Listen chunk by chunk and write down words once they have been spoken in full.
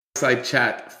Fireside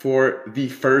Chat for the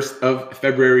 1st of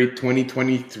February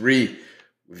 2023.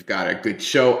 We've got a good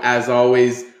show as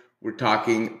always. We're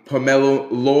talking Pomelo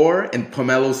lore and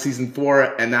Pomelo Season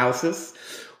 4 analysis.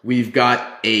 We've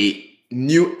got a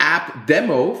new app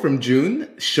demo from June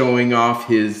showing off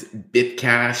his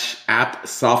Bitcash app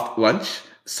soft launch.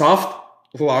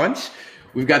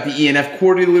 We've got the ENF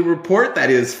quarterly report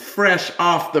that is fresh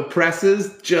off the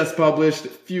presses, just published a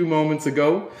few moments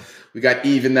ago. We got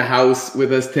Yves in the house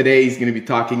with us today. He's going to be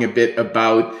talking a bit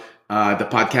about the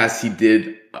podcast he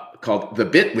did called The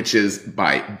Bit, which is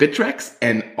by Bittrex,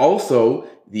 and also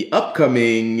the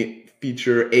upcoming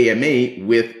feature AMA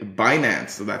with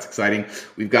Binance. So that's exciting.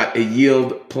 We've got a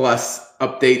Yield Plus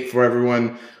update for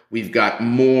everyone. We've got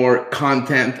more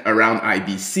content around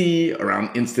IBC,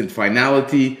 around instant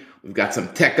finality. We've got some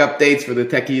tech updates for the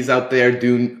techies out there.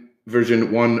 Dune version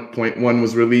 1.1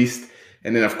 was released.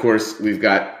 And then, of course, we've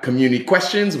got community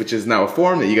questions, which is now a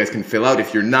form that you guys can fill out.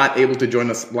 If you're not able to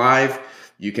join us live,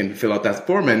 you can fill out that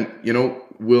form and,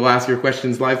 we'll ask your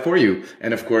questions live for you.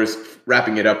 And of course,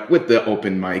 wrapping it up with the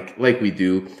open mic like we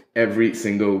do every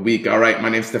single week. All right. My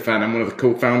name's Stefan. I'm one of the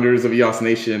co-founders of EOS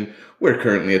Nation. We're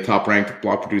currently a top ranked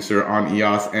blog producer on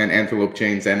EOS and Antelope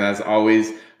Chains. And as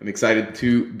always, I'm excited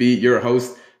to be your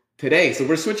host today. So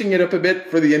we're switching it up a bit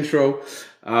for the intro.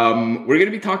 We're going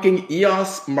to be talking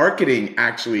EOS marketing,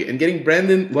 actually, and getting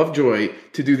Brandon Lovejoy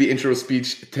to do the intro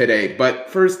speech today.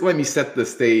 But first, let me set the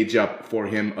stage up for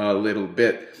him a little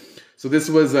bit. So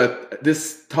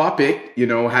this topic,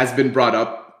 has been brought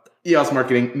up, EOS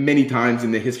marketing, many times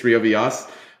in the history of EOS.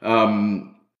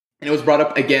 And it was brought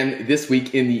up again this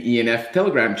week in the ENF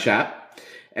Telegram chat.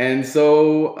 And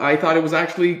so I thought it was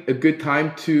actually a good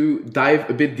time to dive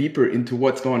a bit deeper into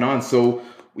what's going on. So,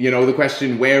 the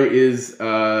question, where is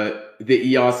the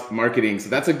EOS marketing? So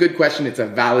that's a good question. It's a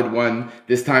valid one.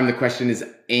 This time the question is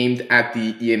aimed at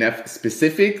the ENF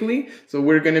specifically. So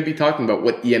we're going to be talking about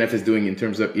what ENF is doing in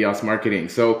terms of EOS marketing.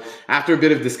 So after a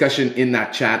bit of discussion in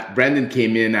that chat, Brandon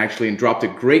came in actually and dropped a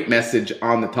great message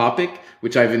on the topic,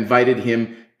 which I've invited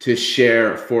him to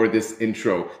share for this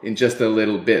intro in just a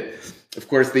little bit. Of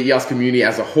course, the EOS community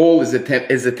as a whole is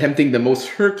attempting the most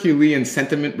Herculean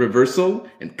sentiment reversal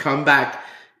and comeback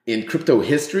in crypto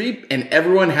history, and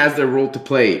everyone has their role to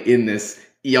play in this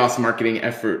EOS marketing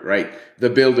effort, right? The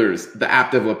builders, the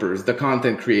app developers, the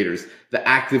content creators, the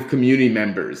active community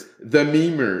members, the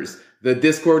memers, the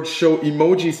Discord show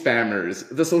emoji spammers,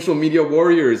 the social media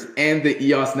warriors, and the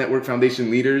EOS Network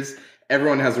Foundation leaders.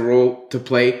 Everyone has a role to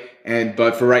play,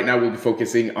 but for right now, we'll be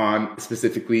focusing on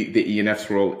specifically the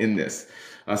ENF's role in this.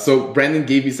 So Brandon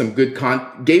gave me some good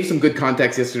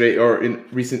context yesterday or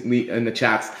recently in the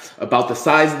chats about the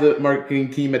size of the marketing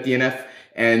team at the ENF,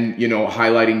 and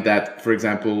highlighting that, for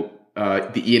example,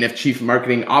 the ENF Chief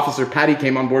Marketing Officer Patty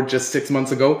came on board just 6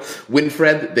 months ago.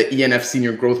 Winfred, the ENF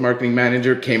Senior Growth Marketing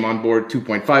Manager, came on board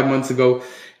 2.5 months ago,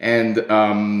 and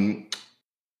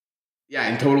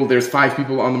in total, there's 5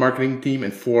 people on the marketing team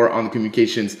and 4 on the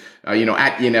communications, at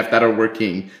ENF that are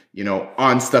working,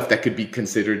 on stuff that could be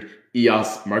considered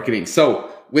EOS marketing. So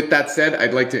with that said,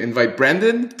 I'd like to invite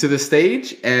Brandon to the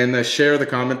stage and share the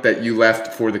comment that you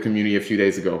left for the community a few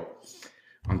days ago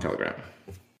on Telegram.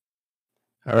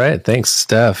 All right. Thanks,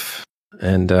 Steph.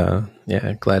 And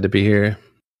glad to be here.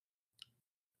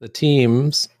 The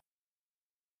teams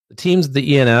of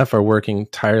the ENF are working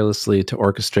tirelessly to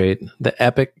orchestrate the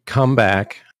epic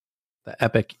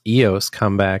EOS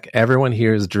comeback everyone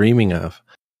here is dreaming of.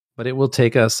 But it will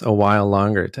take us a while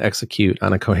longer to execute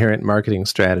on a coherent marketing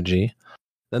strategy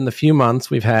than the few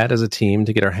months we've had as a team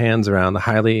to get our hands around the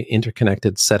highly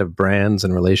interconnected set of brands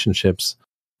and relationships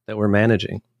that we're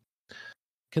managing.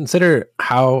 Consider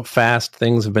how fast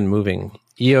things have been moving.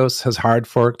 EOS has hard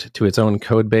forked to its own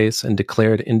code base and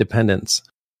declared independence.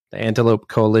 The Antelope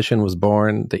Coalition was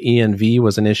born. The ENV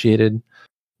was initiated.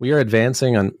 We are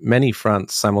advancing on many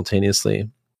fronts simultaneously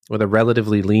with a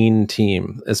relatively lean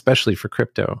team, especially for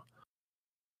crypto.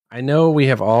 I know we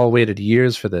have all waited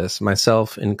years for this,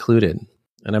 myself included,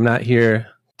 and I'm not here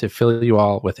to fill you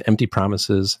all with empty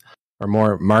promises or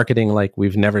more marketing like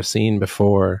we've never seen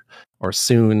before or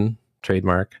soon,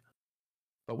 trademark.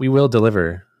 But we will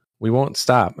deliver. We won't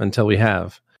stop until we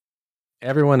have.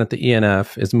 Everyone at the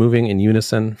ENF is moving in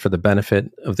unison for the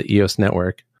benefit of the EOS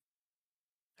network.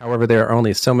 However, there are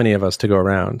only so many of us to go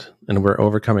around, and we're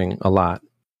overcoming a lot.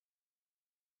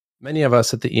 Many of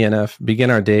us at the ENF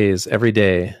begin our days every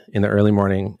day in the early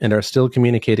morning and are still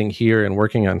communicating here and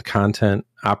working on content,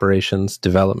 operations,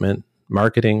 development,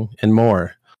 marketing, and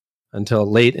more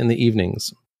until late in the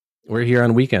evenings. We're here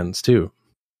on weekends too.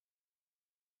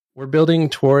 We're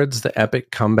building towards the epic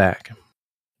comeback,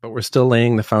 but we're still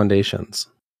laying the foundations.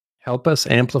 Help us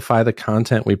amplify the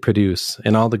content we produce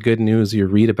and all the good news you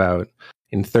read about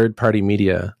in third-party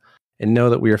media, and know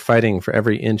that we are fighting for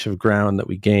every inch of ground that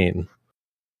we gain.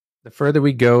 The further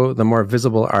we go, the more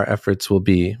visible our efforts will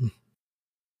be.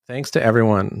 Thanks to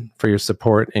everyone for your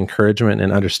support, encouragement,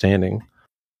 and understanding.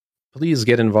 Please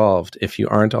get involved if you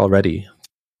aren't already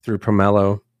through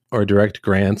Pomelo or direct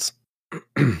grants,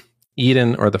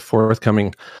 Eden, or the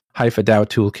forthcoming Haifa DAO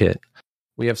Toolkit.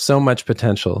 We have so much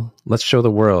potential. Let's show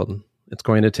the world. It's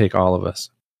going to take all of us.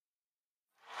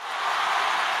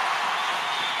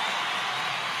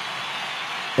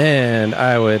 And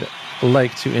I would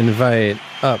like to invite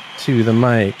up to the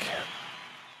mic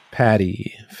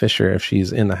Patty Fisher, if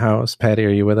she's in the house. Patty, are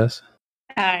you with us?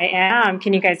 I am.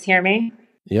 Can you guys hear me?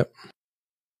 Yep.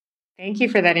 Thank you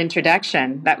for that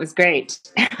introduction. That was great.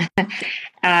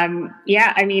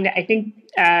 Yeah, I mean, I think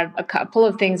a couple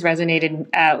of things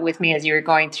resonated with me as you were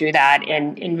going through that.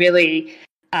 And really,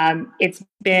 it's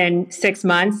been 6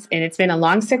 months, and it's been a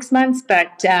long 6 months,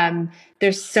 but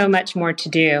there's so much more to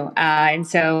do. And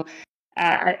so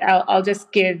I'll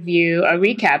just give you a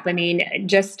recap. I mean,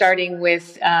 just starting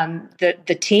with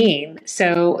the team.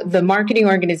 So the marketing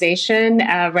organization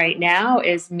right now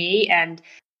is me and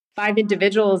 5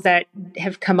 individuals that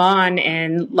have come on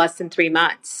in less than 3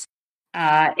 months.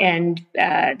 And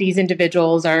these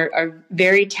individuals are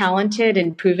very talented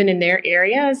and proven in their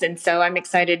areas. And so I'm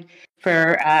excited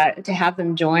to have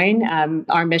them join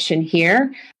our mission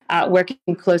here, working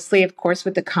closely, of course,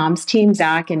 with the comms team,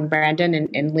 Zach and Brandon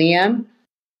and Liam.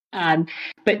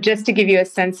 But just to give you a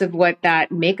sense of what that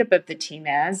makeup of the team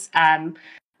is,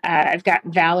 I've got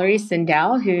Valerie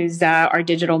Sindel, who's our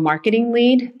digital marketing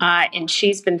lead, and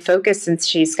she's been focused since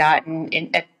she's gotten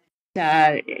to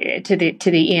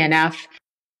the ENF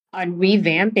on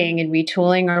revamping and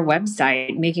retooling our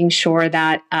website, making sure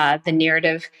that the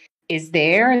narrative is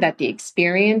there, that the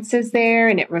experience is there,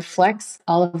 and it reflects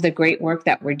all of the great work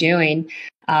that we're doing.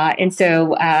 And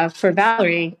so for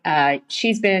Valerie,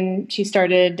 she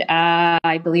started,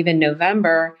 I believe, in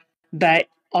November, but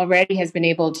already has been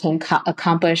able to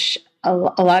accomplish a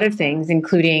lot of things,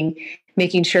 including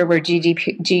making sure we're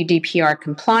GDPR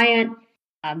compliant,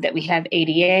 that we have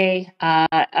ADA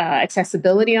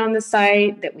accessibility on the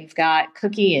site, that we've got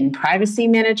cookie and privacy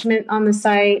management on the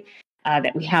site,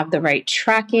 that we have the right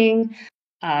tracking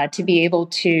to be able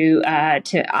to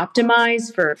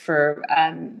optimize for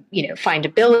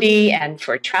findability and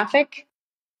for traffic.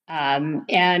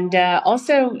 And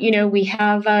also, we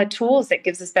have tools that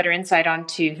gives us better insight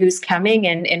onto who's coming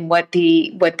and what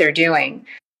they're doing.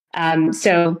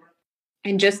 So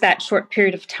in just that short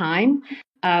period of time,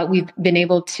 we've been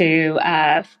able to,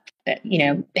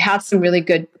 have some really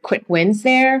good quick wins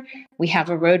there. We have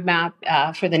a roadmap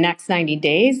for the next 90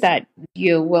 days that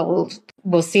you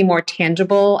will see more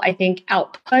tangible, I think,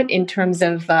 output in terms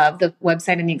of the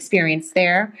website and the experience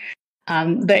there.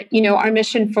 But our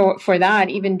mission for that,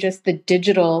 even just the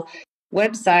digital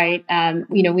website,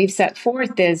 we've set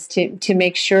forth is to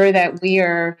make sure that we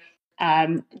are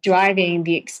driving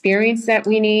the experience that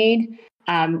we need.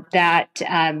 That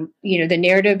the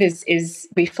narrative is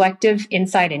reflective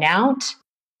inside and out.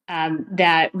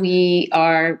 That we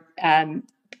are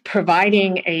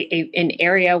providing an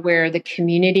area where the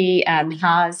community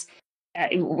has.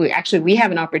 We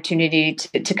have an opportunity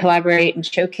to collaborate and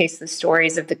showcase the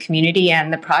stories of the community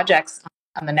and the projects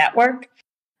on the network,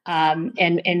 and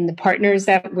the partners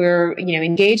that we're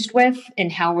engaged with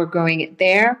and how we're growing it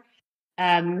there.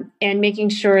 And making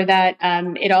sure that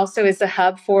it also is a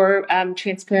hub for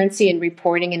transparency and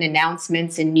reporting and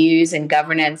announcements and news and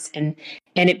governance, and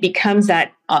it becomes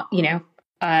that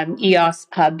EOS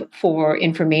hub for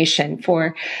information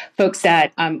for folks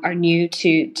that are new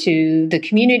to the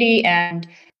community, and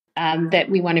that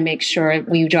we want to make sure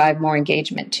we drive more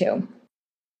engagement to.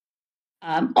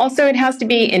 Also, it has to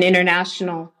be an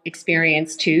international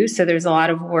experience too. So there's a lot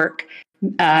of work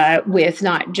with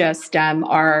not just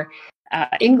our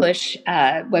English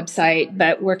website,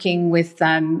 but working with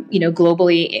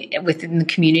globally within the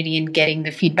community and getting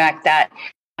the feedback that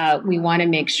we want to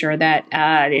make sure that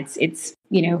it's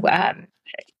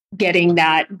getting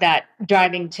that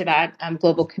driving to that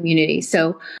global community.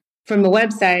 So from a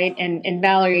website, and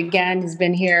Valerie again has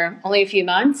been here only a few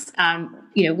months.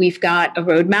 We've got a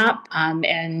roadmap,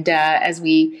 and as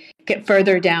we get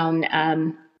further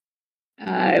down.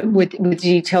 With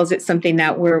details, it's something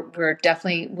that we're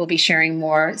definitely will be sharing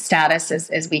more status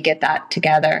as we get that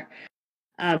together.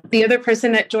 The other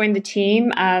person that joined the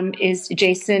team is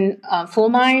Jason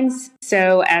Fullmines.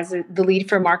 So as the lead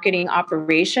for marketing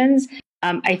operations,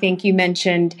 I think you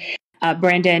mentioned,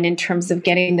 Brandon, in terms of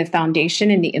getting the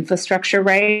foundation and the infrastructure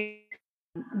right.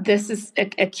 this is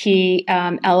a key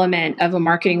element of a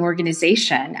marketing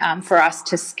organization for us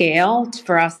to scale,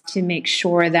 for us to make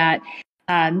sure that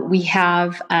we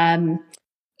have the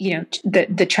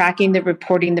tracking, the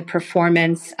reporting, the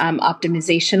performance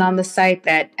optimization on the site,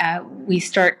 that we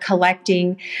start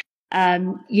collecting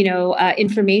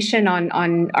information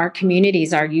on our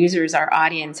communities, our users, our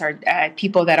audience, our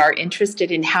people that are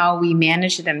interested in how we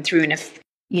manage them through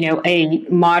a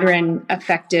modern,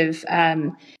 effective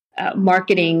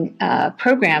marketing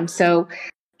program. So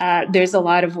there's a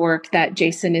lot of work that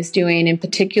Jason is doing, in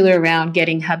particular around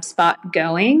getting HubSpot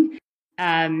going.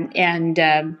 That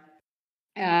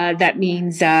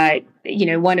means,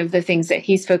 one of the things that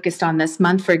he's focused on this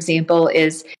month, for example,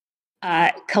 is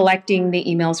collecting the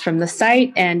emails from the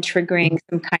site and triggering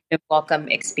some kind of welcome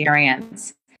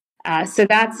experience. So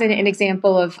that's an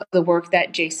example of the work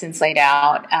that Jason's laid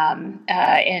out.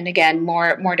 And again,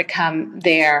 more to come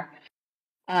there.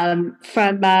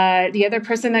 From the other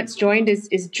person that's joined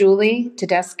is Julie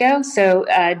Tedesco. So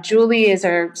Julie is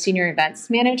our senior events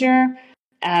manager.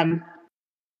 And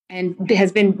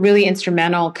has been really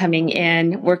instrumental coming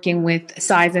in, working with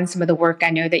Size and some of the work I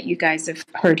know that you guys have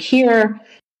heard here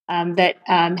that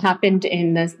happened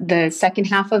in the second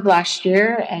half of last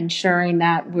year, ensuring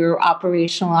that we're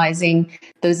operationalizing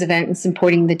those events and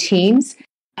supporting the teams.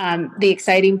 The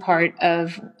exciting part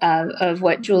of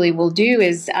what Julie will do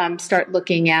is start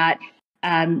looking at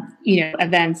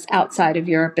events outside of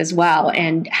Europe as well,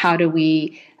 and how do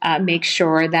we make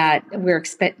sure that we're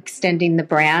extending the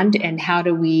brand, and how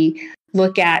do we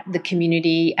look at the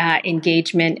community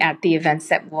engagement at the events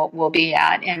that we'll be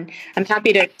at. And I'm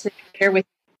happy to share with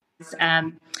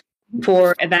you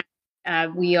for events.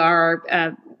 We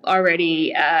are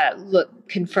already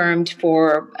confirmed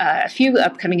for a few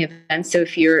upcoming events. So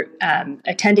if you're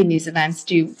attending these events,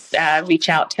 do reach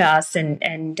out to us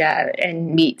and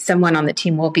meet someone on the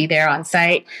team. We'll be there on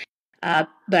site.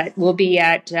 But we'll be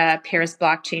at Paris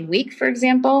Blockchain Week, for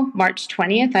example, March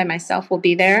 20th. I myself will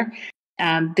be there.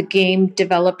 The Game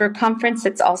Developer Conference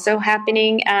that's also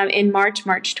happening in March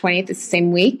 20th, is the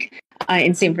same week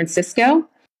in San Francisco.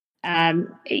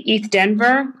 ETH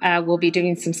Denver, we'll be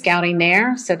doing some scouting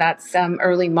there. So that's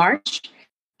early March.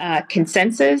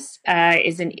 Consensus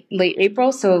is in late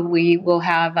April. So we will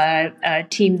have a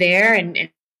team there and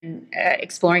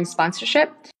exploring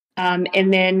sponsorship.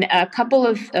 And then a couple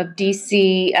of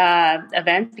DC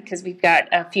events, because we've got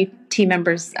a few team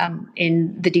members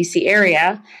in the DC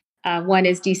area. One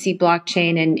is DC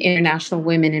Blockchain and International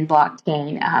Women in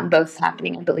Blockchain, both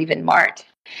happening, I believe, in March.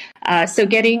 So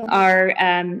getting our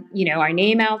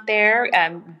name out there,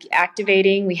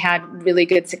 activating. We had really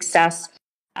good success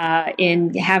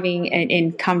in having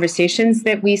in conversations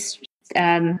that we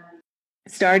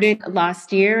started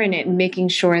last year, and making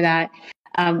sure that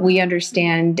we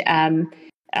understand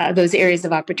those areas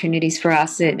of opportunities for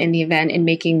us in the event, and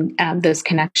making those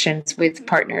connections with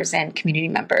partners and community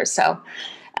members. So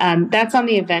that's on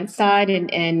the event side,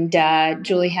 and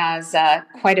Julie has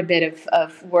quite a bit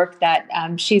of work that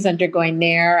she's undergoing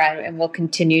there, and we'll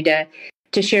continue to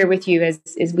share with you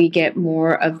as we get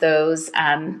more of those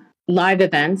live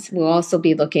events. We'll also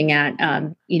be looking at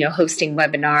hosting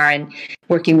webinar and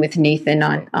working with Nathan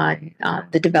on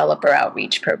the developer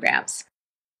outreach programs.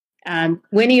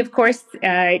 Winnie, of course,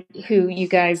 who you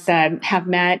guys have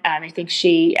met, I think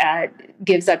she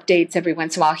gives updates every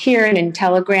once in a while here and in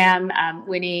Telegram.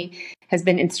 Winnie has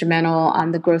been instrumental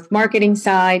on the growth marketing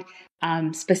side.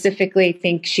 Specifically, I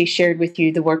think she shared with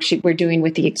you the work we're doing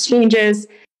with the exchanges.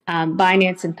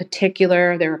 Binance in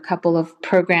particular, there are a couple of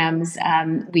programs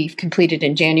we've completed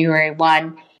in January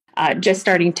 1. Just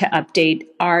starting to update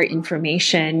our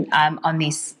information on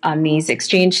these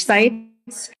exchange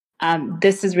sites.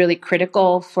 This is really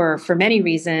critical for many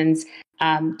reasons,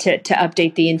 to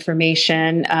update the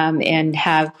information and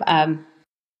have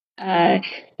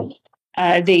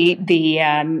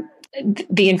the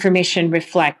information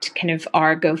reflect kind of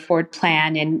our go forward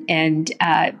plan, and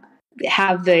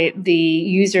have the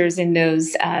users in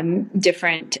those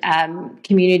different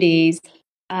communities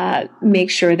make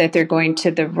sure that they're going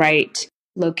to the right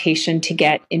location to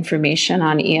get information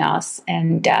on EOS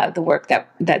and the work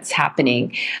that's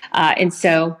happening. And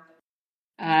so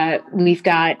we've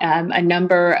got a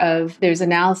number of, there's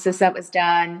analysis that was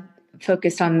done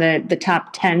focused on the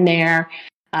top 10 there,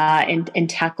 and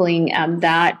tackling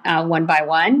that one by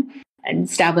one and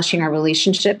establishing our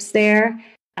relationships there.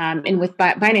 And with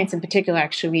Binance in particular,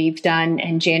 actually, we've done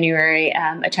in January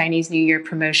a Chinese New Year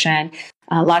promotion.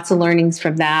 Lots of learnings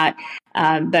from that.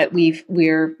 But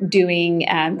we're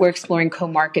exploring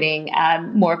co-marketing,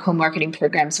 more co-marketing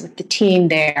programs with the team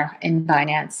there in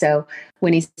Binance. So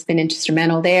Winnie's been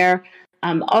instrumental there.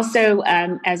 Also,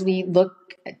 as we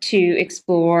look to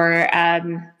explore,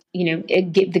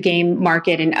 the game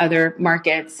market and other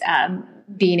markets,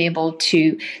 being able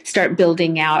to start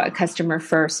building out a customer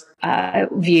first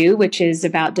view, which is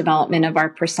about development of our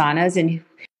personas and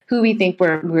who we think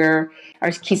we're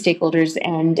our key stakeholders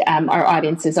and our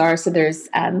audiences are. So there's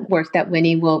work that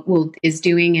Winnie is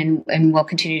doing and will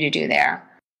continue to do there.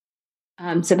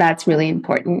 So that's really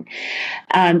important.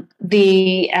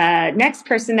 The next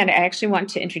person that I actually want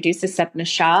to introduce is Sapna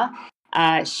Shah.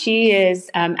 She is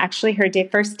actually her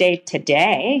first day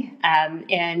today,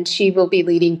 and she will be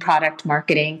leading product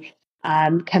marketing,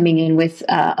 coming in with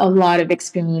a lot of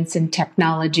experience in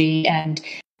technology and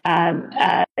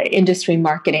industry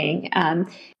marketing.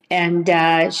 And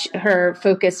her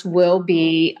focus will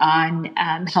be on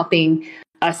helping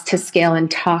us to scale and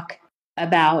talk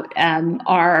about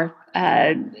our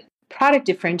product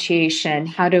differentiation.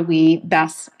 How do we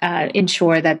best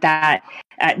ensure that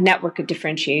network of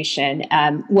differentiation,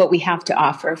 what we have to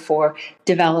offer for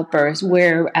developers,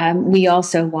 where we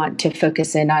also want to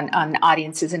focus in on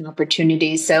audiences and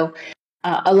opportunities. So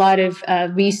a lot of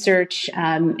research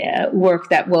work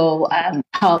that will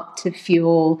help to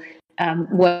fuel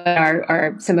what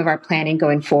are some of our planning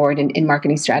going forward in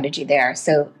marketing strategy there.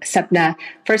 So Sapna,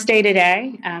 first day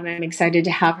today. I'm excited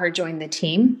to have her join the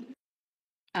team.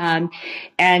 And,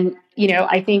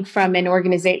 I think from an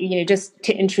organization, just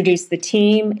to introduce the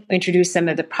team, introduce some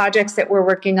of the projects that we're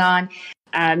working on,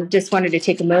 just wanted to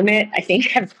take a moment. I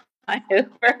think I've gone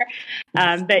over,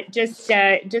 but just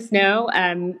know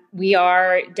we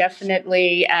are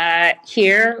definitely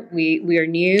here. We are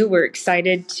new. We're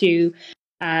excited to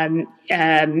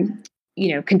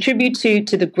contribute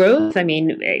to the growth. I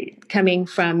mean, coming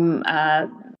from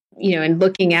and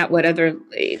looking at what other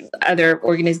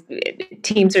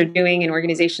teams are doing and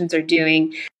organizations are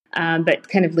doing, but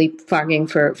kind of leapfrogging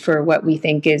for what we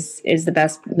think is the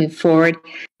best move forward.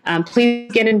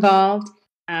 Please get involved.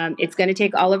 It's going to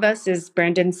take all of us, as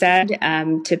Brandon said,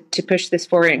 to push this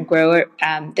forward and grow it.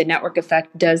 The network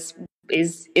effect is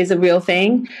a real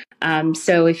thing.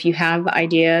 So if you have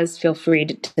ideas, feel free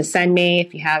to send me.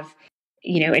 If you have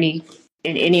any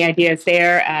ideas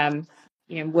there,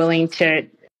 willing to.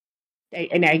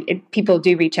 People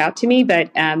do reach out to me, but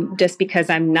just because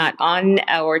I'm not on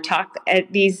or talk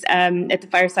at these at the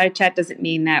fireside chat doesn't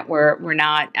mean that we're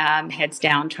not heads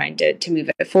down trying to move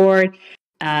it forward.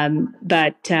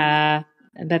 But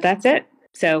that's it.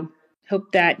 So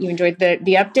hope that you enjoyed the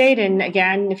update. And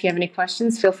again, if you have any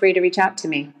questions, feel free to reach out to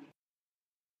me.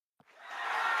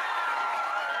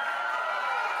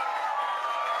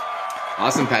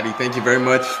 Awesome, Patty. Thank you very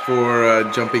much for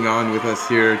jumping on with us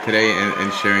here today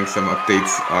and sharing some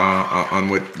updates on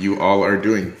what you all are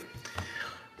doing.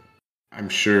 I'm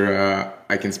sure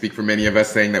I can speak for many of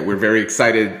us saying that we're very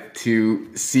excited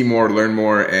to see more, learn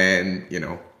more, and,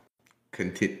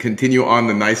 continue on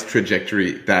the nice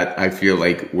trajectory that I feel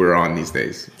like we're on these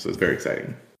days. So it's very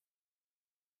exciting.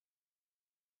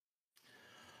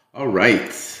 All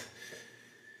right.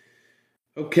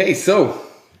 Okay, so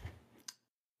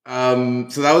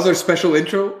that was our special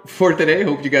intro for today.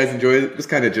 Hope you guys enjoyed it. It was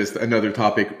kind of just another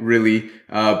topic, really,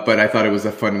 but I thought it was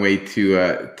a fun way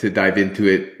to dive into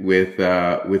it with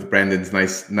Brandon's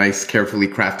nice, carefully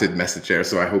crafted message there.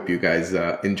 So I hope you guys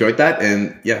enjoyed that.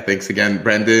 And yeah, thanks again,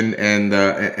 Brandon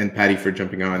and Patty, for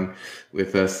jumping on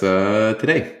with us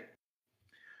today.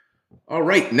 All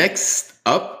right, next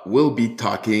up, we'll be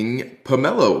talking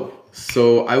Pomelo.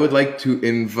 So I would like to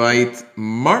invite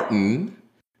Martin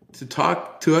to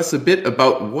talk to us a bit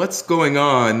about what's going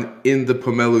on in the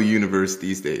Pomelo universe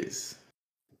these days.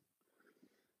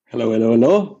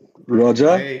 Hello.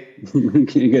 Roger. Hey. Can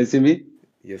you guys hear me?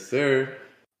 Yes, sir.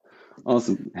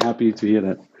 Awesome. Happy to hear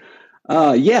that.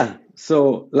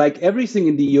 So like everything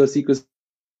in the EOS ecosystem,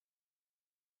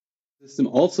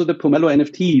 also the Pomelo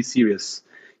NFT series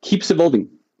keeps evolving.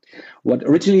 What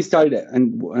originally started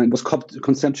and was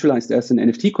conceptualized as an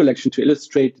NFT collection to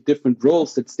illustrate the different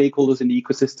roles that stakeholders in the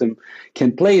ecosystem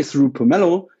can play through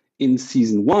Pomelo in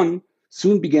season 1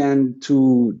 soon began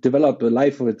to develop a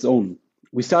life of its own.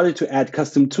 We started to add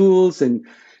custom tools and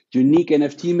unique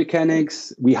NFT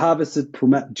mechanics. We harvested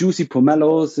juicy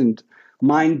pomelos and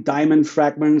mined diamond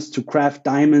fragments to craft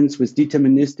diamonds with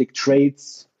deterministic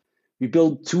traits. We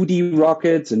built 2D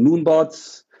rockets and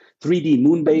moonbots, 3D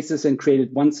moon bases, and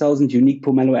created 1,000 unique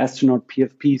Pomelo astronaut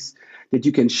PFPs that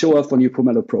you can show off on your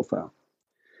Pomelo profile.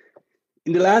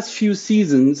 In the last few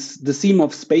seasons, the theme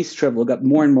of space travel got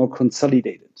more and more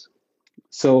consolidated.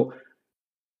 So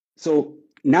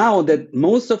now that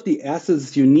most of the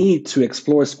assets you need to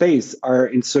explore space are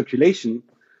in circulation,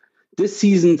 This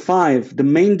season 5, the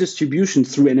main distribution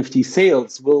through NFT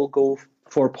sales will go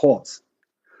for pause.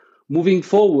 Moving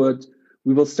forward,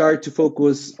 we will start to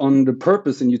focus on the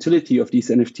purpose and utility of these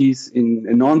NFTs in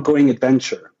an ongoing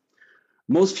adventure.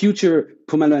 Most future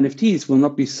Pomelo NFTs will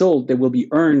not be sold, they will be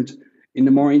earned in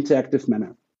a more interactive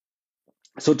manner.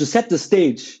 So to set the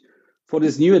stage for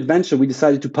this new adventure, we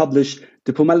decided to publish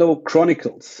the Pomelo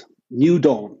Chronicles, New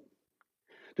Dawn.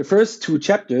 The first 2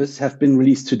 chapters have been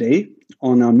released today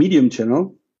on our Medium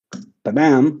channel.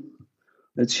 Bam!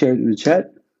 Let's share it in the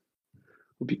chat.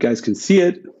 Hope you guys can see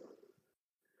it.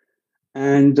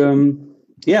 And the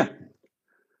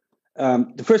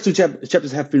first 2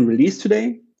 chapters have been released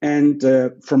today. And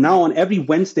from now on, every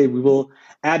Wednesday, we will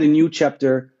add a new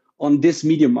chapter on this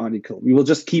Medium article. We will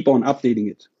just keep on updating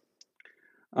it.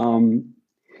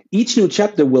 Each new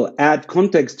chapter will add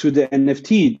context to the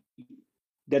NFT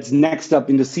that's next up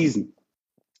in the season.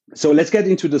 So let's get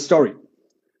into the story.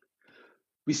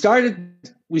 We started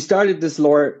this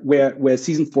lore where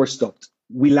season 4 stopped.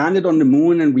 We landed on the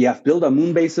moon and we have built our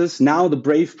moon bases. Now the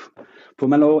brave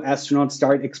Pomelo astronauts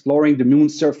start exploring the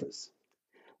moon's surface.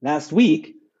 Last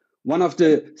week, one of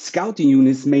the scouting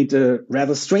units made a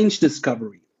rather strange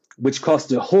discovery, which caused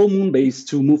the whole moon base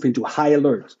to move into high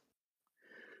alert.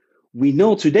 We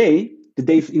know today that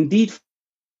they've indeed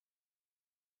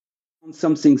found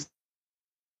something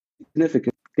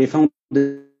significant. They found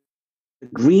the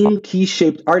green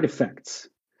key-shaped artifacts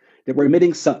that were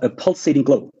emitting a pulsating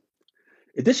glow.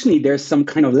 Additionally, there's some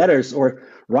kind of letters or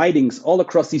writings all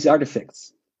across these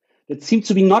artifacts that seem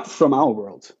to be not from our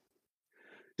world.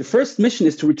 The first mission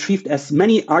is to retrieve as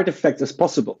many artifacts as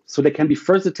possible so there can be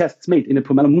further tests made in the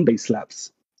Pomelo Moonbase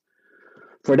labs.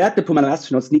 For that, the Pomelo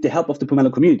astronauts need the help of the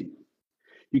Pomelo community.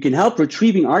 You can help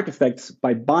retrieving artifacts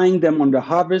by buying them on the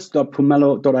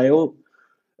harvest.pomelo.io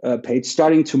page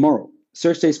starting tomorrow,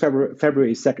 Thursday,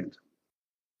 February 2nd.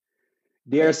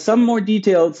 There are some more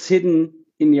details hidden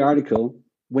in the article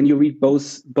when you read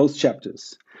both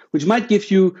chapters, which might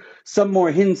give you some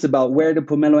more hints about where the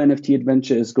Pomelo NFT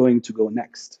adventure is going to go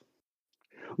next.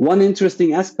 One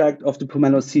interesting aspect of the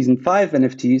Pomelo Season 5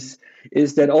 NFTs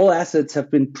is that all assets have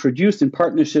been produced in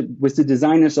partnership with the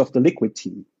designers of the Liquid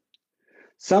team.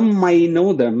 Some might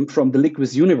know them from the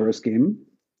Liquid Universe game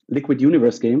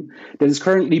that is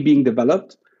currently being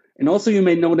developed. And also you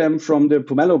may know them from the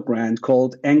Pomelo brand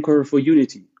called Anchor for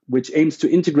Unity, which aims to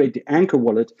integrate the Anchor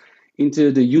wallet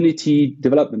into the Unity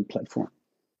development platform.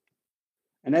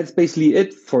 And that's basically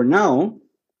it for now.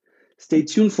 Stay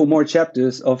tuned for more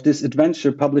chapters of this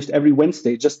adventure published every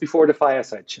Wednesday just before the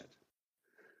fireside chat.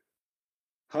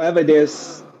 However,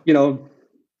 there's,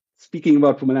 speaking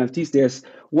about Pomelo NFTs, there's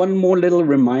one more little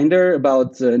reminder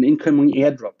about an incoming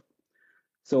airdrop.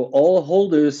 So all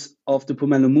holders of the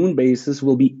Pomelo moon bases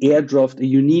will be airdropped a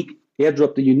unique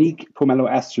Pomelo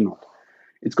astronaut.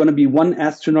 It's going to be 1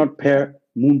 astronaut per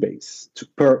moon base,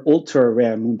 per ultra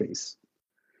rare moon base.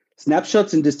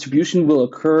 Snapshots and distribution will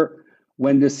occur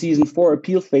when the Season 4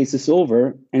 appeal phase is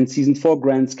over and Season 4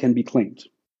 grants can be claimed.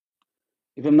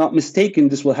 If I'm not mistaken,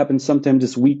 this will happen sometime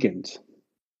this weekend.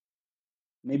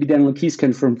 Maybe Daniel Keys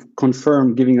can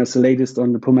confirm, giving us the latest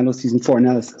on the Pomelo Season 4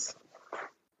 analysis.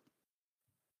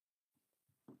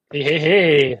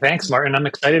 Hey. Thanks, Martin. I'm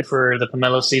excited for the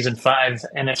Pomelo Season 5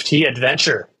 NFT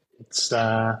adventure. It's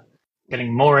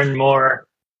getting more and more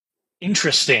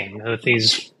interesting with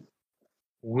these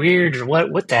weird,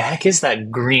 what the heck is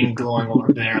that green glowing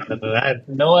over there? I have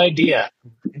no idea.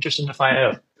 Interesting to find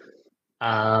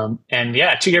out. And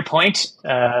yeah, to your point,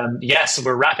 yes,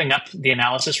 we're wrapping up the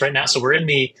analysis right now. So we're in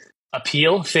the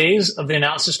appeal phase of the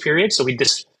analysis period. So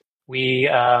we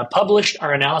published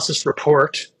our analysis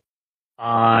report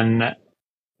on,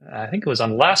 I think it was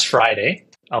on last Friday.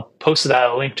 I'll post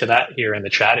a link to that here in the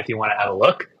chat if you want to have a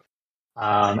look.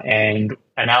 And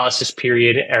analysis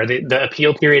period, or the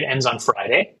appeal period ends on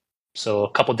Friday. So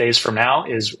a couple days from now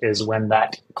is when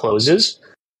that closes.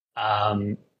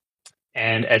 And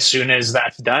as soon as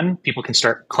that's done, people can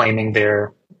start claiming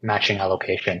their matching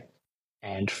allocation.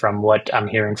 And from what I'm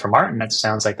hearing from Martin, that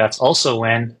sounds like that's also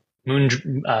when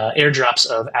airdrops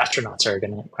of astronauts are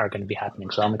going to be happening.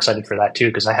 So I'm excited for that too,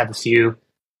 because I have a few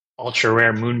ultra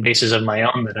rare moon bases of my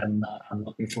own that I'm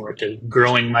looking forward to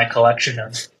growing my collection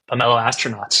of Pomelo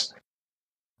astronauts.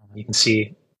 You can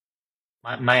see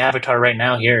my avatar right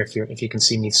now here. If you can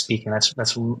see me speaking, that's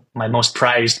my most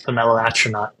prized Pomelo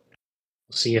astronaut.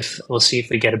 We'll see if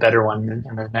we get a better one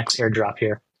in the next airdrop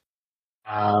here.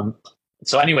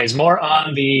 So anyways, more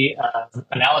on the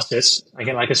analysis.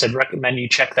 Again, like I said, recommend you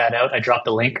check that out. I dropped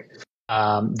the link.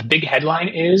 The big headline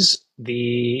is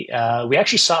we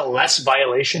actually saw less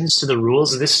violations to the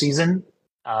rules this season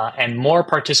and more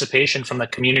participation from the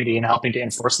community in helping to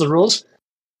enforce the rules.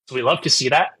 So we love to see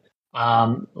that.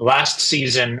 Last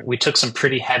season, we took some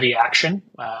pretty heavy action.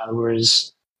 There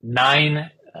was 9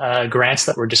 grants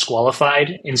that were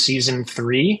disqualified in season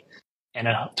 3, and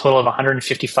a total of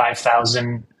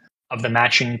 155,000 of the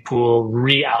matching pool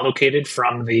reallocated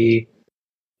from the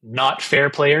not fair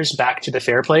players back to the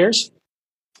fair players.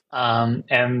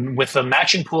 And with a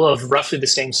matching pool of roughly the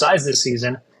same size this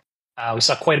season, we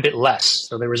saw quite a bit less.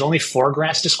 So there was only 4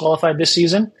 grants disqualified this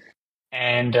season,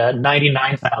 and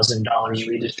 $99,000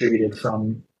 redistributed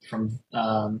from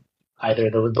either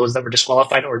those that were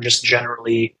disqualified or just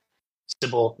generally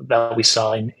civil that we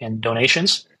saw in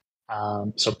donations.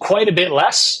 So quite a bit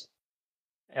less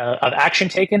of action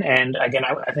taken. And again,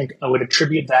 I think I would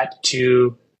attribute that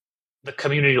to the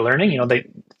community learning,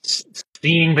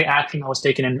 seeing the action that was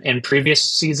taken in previous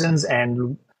seasons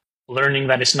and learning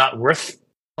that it's not worth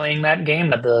playing that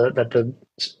game, that the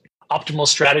optimal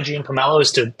strategy in Pomelo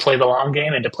is to play the long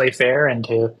game and to play fair and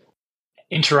to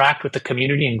interact with the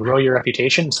community and grow your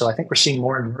reputation. So I think we're seeing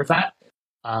more and more of that.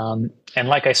 And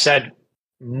like I said,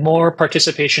 more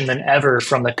participation than ever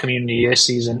from the community this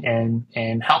season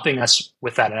and helping us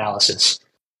with that analysis.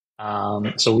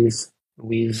 So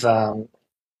we've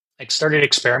started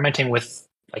experimenting with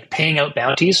paying out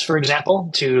bounties, for example,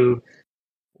 to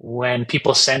when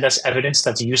people send us evidence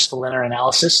that's useful in our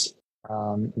analysis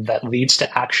that leads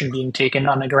to action being taken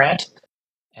on a grant.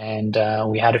 And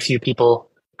we had a few people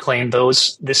claim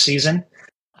those this season.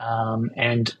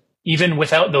 And even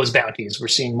without those bounties, we're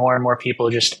seeing more and more people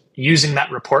just using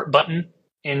that report button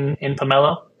in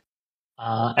Pomelo.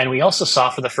 And we also saw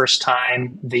for the first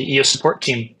time the EOS support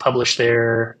team publish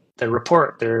their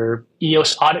report, their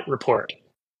EOS audit report,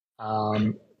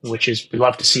 which is, we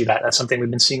love to see that. That's something we've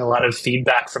been seeing a lot of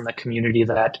feedback from the community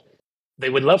that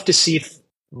they would love to see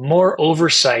more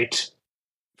oversight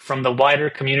from the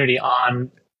wider community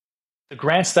on the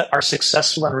grants that are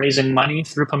successful in raising money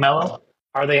through Pomelo.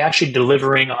 Are they actually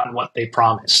delivering on what they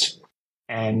promised?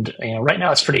 And right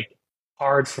now it's pretty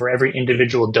hard for every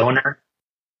individual donor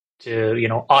to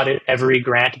audit every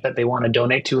grant that they want to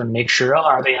donate to and make sure,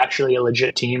 are they actually a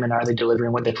legit team and are they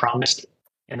delivering what they promised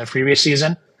in the previous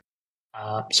season?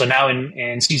 So now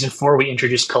in season 4 we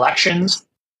introduced collections,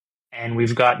 and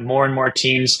we've got more and more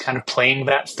teams kind of playing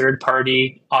that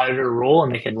third-party auditor role,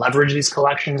 and they can leverage these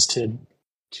collections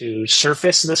to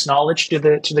surface this knowledge to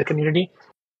the community.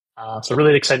 So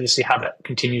really excited to see how that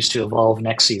continues to evolve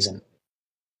next season.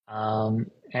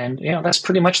 And that's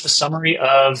pretty much the summary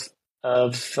of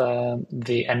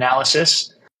the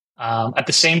analysis. At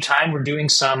the same time, we're doing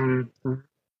some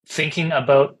thinking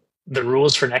about the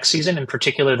rules for next season, in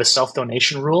particular the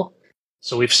self-donation rule.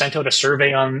 So we've sent out a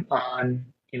survey on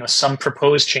some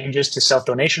proposed changes to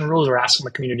self-donation rules. We're asking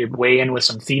the community to weigh in with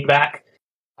some feedback.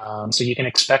 So you can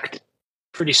expect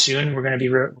pretty soon we're going to be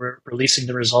releasing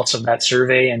the results of that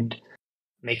survey and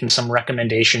making some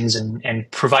recommendations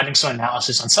and providing some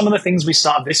analysis on some of the things we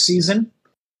saw this season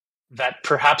that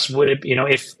perhaps would have,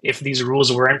 if these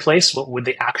rules were in place, what would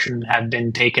the action have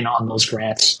been taken on those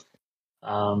grants?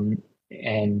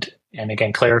 And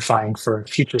again, clarifying for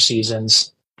future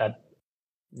seasons that,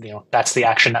 that's the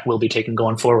action that will be taken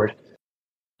going forward.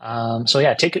 So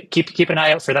yeah, keep an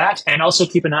eye out for that, and also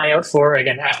keep an eye out for,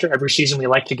 again, after every season, we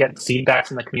like to get feedback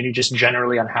from the community just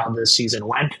generally on how the season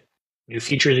went, new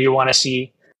features you want to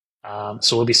see.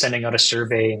 So we'll be sending out a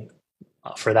survey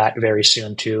for that very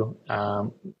soon too.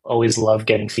 Always love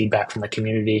getting feedback from the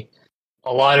community.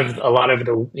 A lot of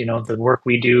the the work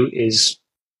we do is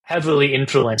heavily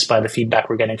influenced by the feedback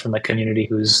we're getting from the community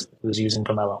who's using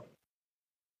Pomelo.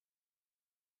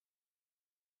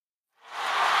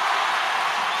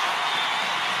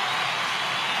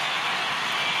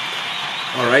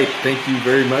 All right. Thank you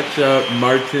very much,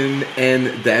 Martin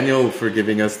and Daniel, for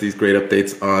giving us these great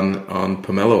updates on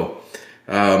Pomelo.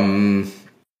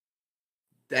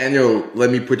 Daniel,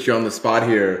 let me put you on the spot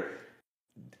here.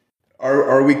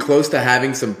 Are we close to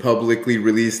having some publicly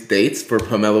released dates for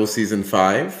Pomelo Season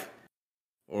 5?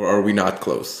 Or are we not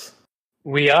close?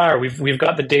 We are. We've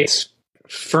got the dates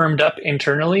firmed up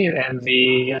internally, and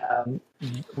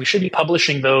we should be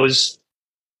publishing those.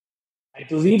 I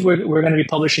believe we're going to be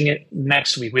publishing it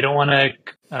next week. We don't want to.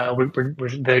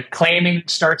 The claiming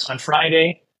starts on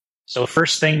Friday, so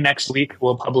first thing next week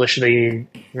we'll publish the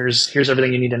here's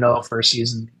everything you need to know for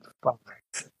season 5.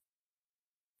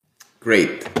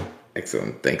 Great,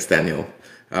 excellent. Thanks, Daniel.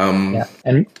 Yeah,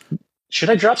 and should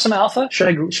I drop some alpha? Should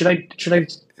I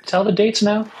tell the dates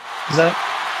now? Is that?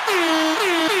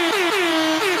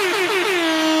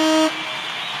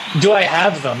 Do I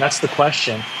have them? That's the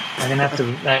question. I'm gonna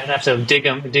have to dig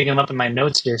them up in my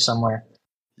notes here somewhere.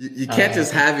 You can't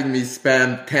just having me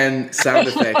spam 10 sound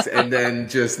effects and then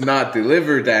just not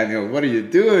deliver, Daniel. What are you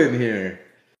doing here?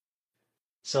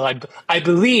 So I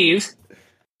believe.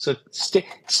 So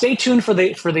stay tuned for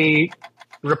the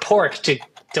report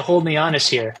to hold me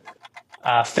honest here.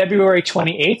 February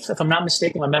 28th, if I'm not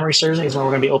mistaken, my memory serves me, is when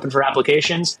we're going to be open for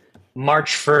applications.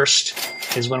 March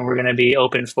 1st is when we're going to be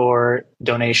open for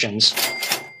donations.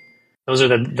 Those are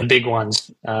the big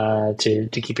ones to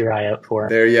keep your eye out for.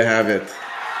 There you have it.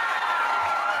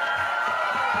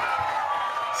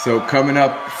 So coming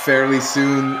up fairly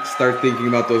soon, start thinking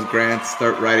about those grants,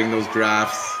 start writing those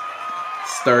drafts,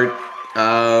 start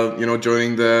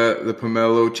joining the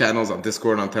Pomelo channels on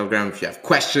Discord, on Telegram. If you have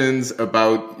questions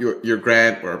about your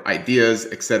grant or ideas,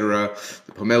 etc.,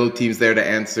 the Pomelo team's there to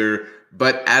answer.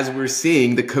 But as we're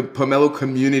seeing, the Pomelo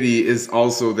community is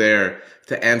also there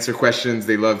to answer questions.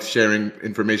 They love sharing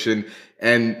information.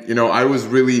 And, I was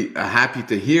really happy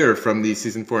to hear from the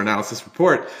Season 4 analysis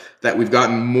report that we've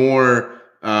gotten more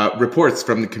reports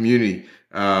from the community.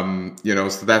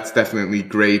 So that's definitely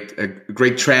a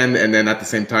great trend. And then at the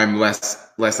same time,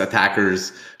 less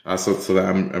attackers. So that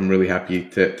I'm really happy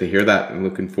to hear that. I'm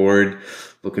looking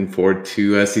forward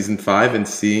to Season 5 and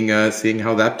seeing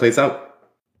how that plays out.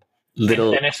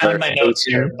 And I found my notes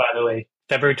here, by the way.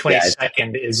 February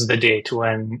 22nd is the date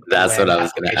when that's what I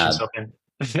was going to add. Open.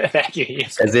 Thank you.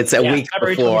 Because it's a week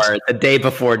before. 22nd. The day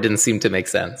before didn't seem to make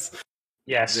sense.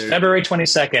 Yes, February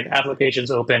 22nd, applications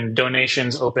open,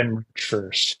 donations open March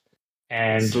 1st.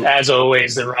 And as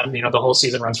always, the whole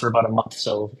season runs for about a month.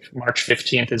 So March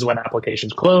 15th is when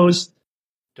applications close.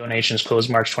 Donations close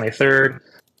March 23rd.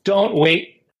 Don't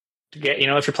wait to get,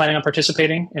 if you're planning on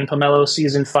participating in Pomelo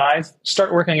Season 5,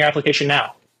 start working on your application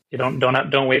now. You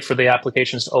don't wait for the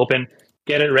applications to open.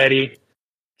 Get it ready.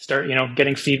 Start,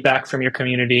 getting feedback from your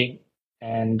community.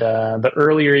 And the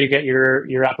earlier you get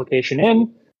your application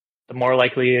in, the more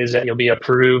likely is that you'll be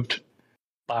approved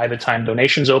by the time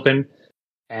donations open,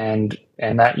 and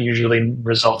that usually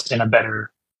results in a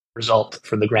better result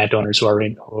for the grant donors who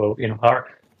are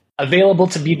available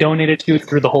to be donated to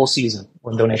through the whole season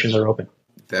when donations are open.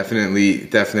 Definitely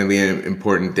an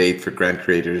important date for grant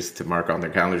creators to mark on their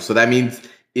calendars. So that means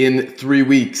in 3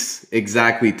 weeks,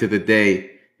 exactly to the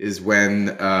day, is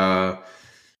when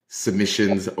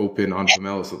submissions open on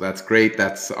Pomelo. So that's great.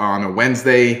 That's on a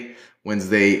Wednesday,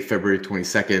 February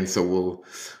 22nd. So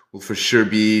we'll for sure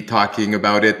be talking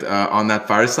about it on that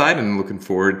fireside, and looking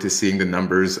forward to seeing the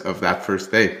numbers of that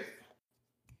first day.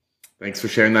 Thanks for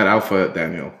sharing that alpha,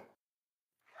 Daniel.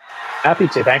 Happy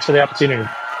to. Thanks for the opportunity.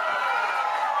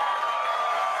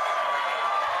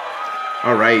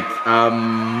 All right.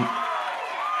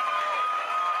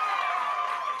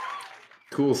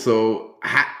 Cool. So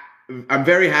I'm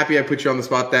very happy I put you on the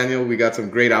spot, Daniel. We got some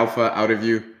great alpha out of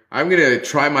you. I'm going to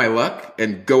try my luck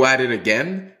and go at it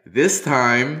again. This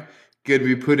time, going to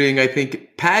be putting, I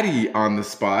think, Patty on the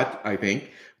spot,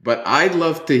 But I'd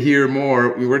love to hear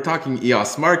more. We were talking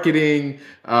EOS marketing,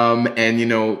 and,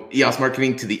 EOS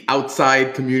marketing to the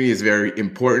outside community is very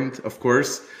important, of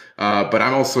course. But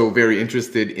I'm also very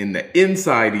interested in the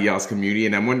inside EOS community.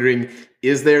 And I'm wondering,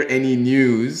 is there any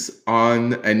news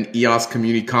on an EOS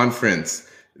community conference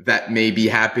that may be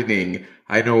happening?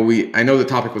 I know the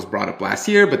topic was brought up last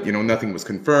year, but nothing was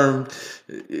confirmed.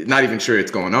 Not even sure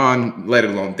it's going on, let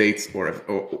alone dates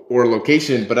or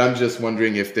location. But I'm just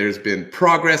wondering if there's been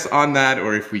progress on that,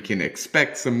 or if we can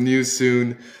expect some news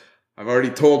soon. I've already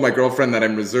told my girlfriend that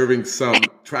I'm reserving some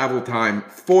travel time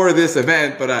for this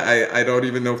event, but I don't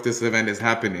even know if this event is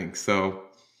happening. So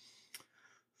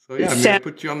yeah, I'm going to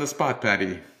put you on the spot,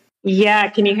 Patty. Yeah,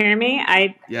 can you hear me?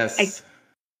 Yes.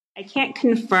 I can't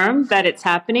confirm that it's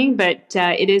happening, but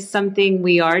it is something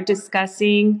we are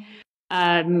discussing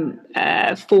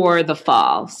for the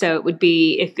fall. So it would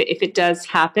be, if it does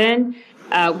happen,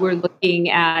 we're looking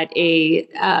at a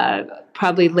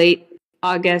probably late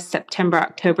August, September,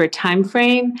 October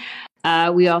timeframe.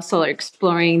 We also are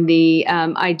exploring the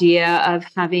idea of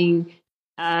having,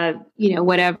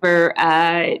 whatever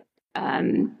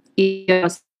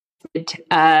EOS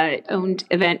owned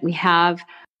event we have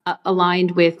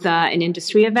aligned with an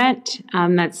industry event.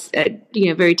 That's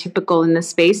very typical in the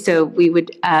space. So we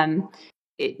would,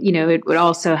 it would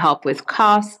also help with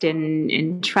cost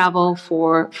and travel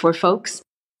for folks.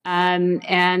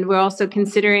 And we're also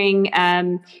considering,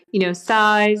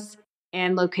 size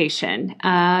and location.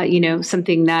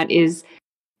 Something that is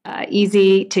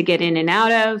easy to get in and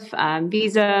out of,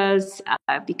 visas,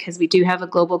 because we do have a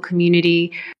global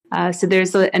community. So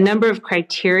there's a number of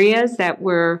criterias that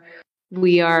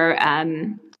we are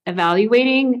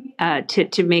evaluating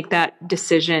to make that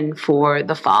decision for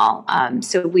the fall.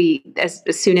 So as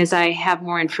soon as I have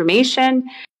more information,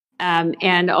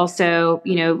 and also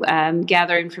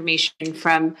gather information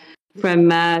from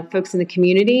folks in the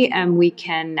community, and we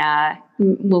can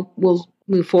we'll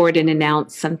move forward and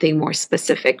announce something more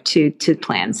specific to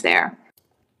plans there.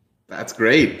 That's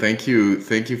great. Thank you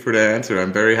for that answer.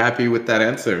 I'm very happy with that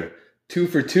answer. 2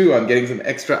 for 2 on getting some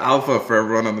extra alpha for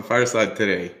everyone on the fireside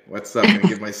today. What's up? I'm going to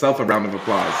give myself a round of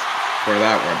applause for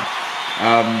that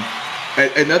one.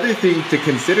 Another thing to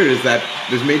consider is that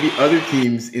there's maybe other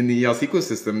teams in the EOS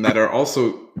ecosystem that are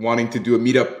also wanting to do a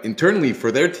meetup internally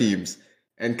for their teams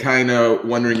and kind of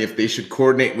wondering if they should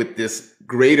coordinate with this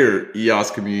greater EOS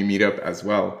community meetup as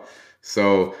well.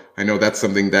 So I know that's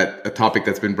a topic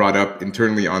that's been brought up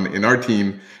internally in our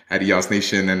team at EOS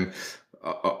Nation, and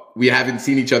we haven't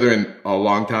seen each other in a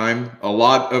long time. A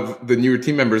lot of the newer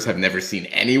team members have never seen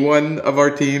anyone of our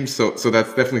team. So that's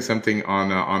definitely something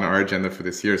on our agenda for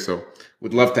this year. So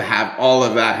would love to have all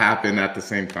of that happen at the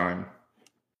same time.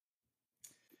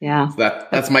 Yeah. So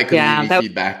that's my community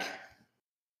feedback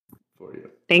for you.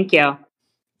 Thank you.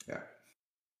 Yeah.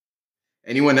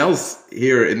 Anyone else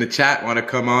here in the chat want to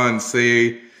come on,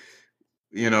 say,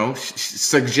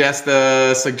 suggest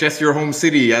your home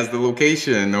city as the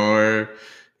location, or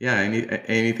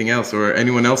anything else, or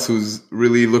anyone else who's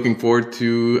really looking forward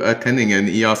to attending an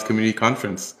EOS community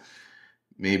conference.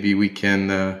 Maybe we can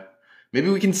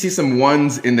see some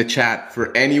ones in the chat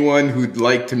for anyone who'd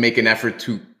like to make an effort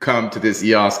to come to this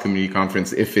EOS community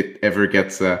conference if it ever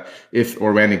gets if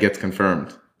or when it gets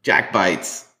confirmed. Jack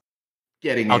Bites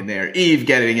getting in there, Eve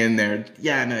getting in there,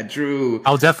 Yana, Drew.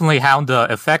 I'll definitely hound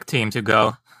the Effect team to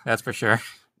go. That's for sure.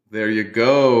 There you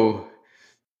go.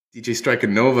 DJ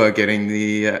Strikanova getting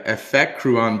the Effect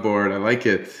crew on board. I like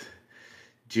it.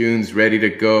 June's ready to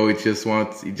go. He just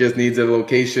needs a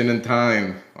location and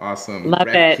time. Awesome. Love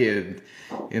Red it. Kid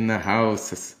in the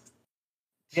house.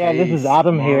 Yeah, this is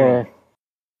Adam here.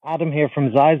 Adam here from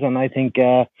Zyzon. I think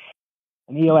an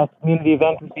EOS community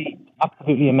event would be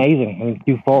absolutely amazing. I mean,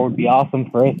 Q4 would be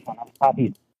awesome for it, and I'm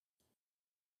happy.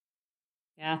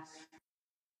 Yeah.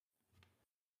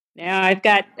 Yeah, I've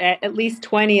got at least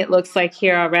 20, it looks like,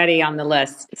 here already on the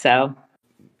list. So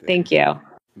thank you.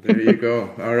 There you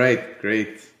go. All right,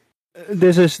 great.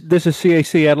 This is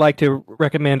CAC. I'd like to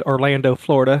recommend Orlando,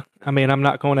 Florida. I mean, I'm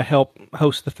not going to help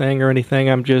host the thing or anything.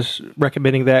 I'm just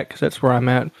recommending that because that's where I'm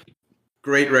at.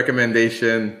 Great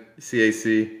recommendation,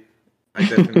 CAC. I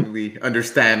definitely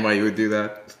understand why you would do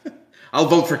that. I'll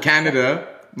vote for Canada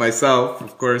myself,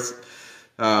 of course,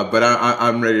 but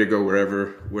I'm ready to go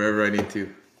wherever I need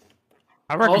to.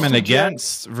 I recommend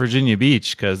against Virginia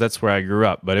Beach because that's where I grew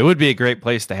up, but it would be a great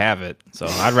place to have it. So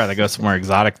I'd rather go somewhere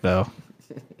exotic, though.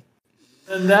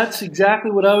 And that's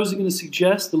exactly what I was going to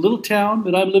suggest. The little town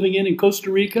that I'm living in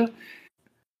Costa Rica,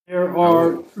 there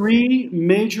are 3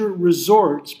 major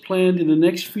resorts planned in the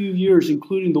next few years,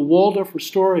 including the Waldorf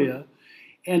Astoria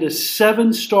and a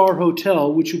 7-star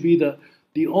hotel, which would be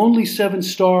the only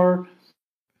 7-star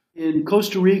in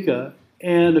Costa Rica.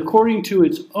 And according to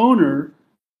its owner,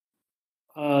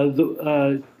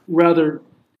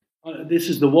 this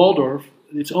is the Waldorf.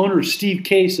 Its owner is Steve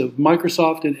Case of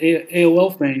Microsoft and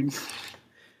AOL fame.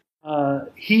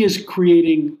 He is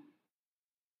creating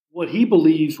what he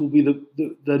believes will be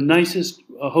the nicest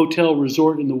hotel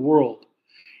resort in the world.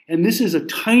 And this is a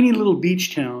tiny little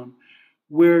beach town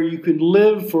where you can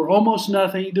live for almost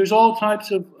nothing. There's all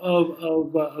types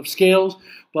of scales,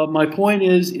 but my point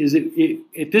is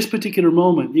at this particular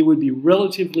moment, it would be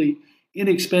relatively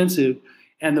inexpensive,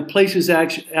 and the place is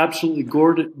actually absolutely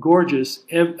gorgeous,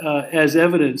 as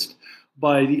evidenced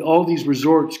by all these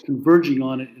resorts converging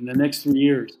on it in the next 3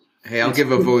 years. Hey, I'll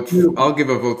give a vote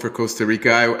for Costa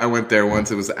Rica. I went there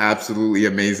once. It was absolutely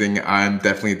amazing. I'm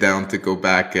definitely down to go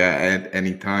back at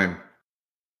any time.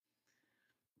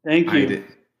 Thank you.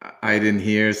 I didn't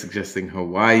hear suggesting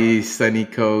Hawaii, Sunny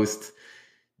Coast.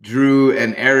 Drew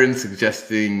and Aaron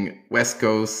suggesting West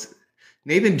Coast.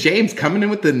 Nathan James coming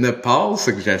in with the Nepal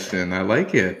suggestion. I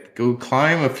like it. Go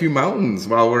climb a few mountains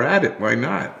while we're at it. Why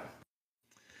not?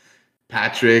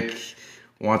 Patrick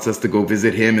wants us to go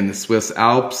visit him in the Swiss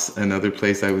Alps, another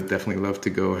place I would definitely love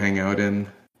to go hang out in.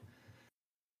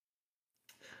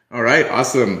 All right,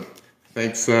 awesome.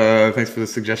 Thanks for the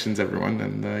suggestions, everyone.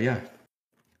 And yeah,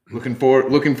 looking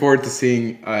forward to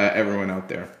seeing everyone out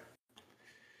there.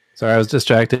 Sorry, I was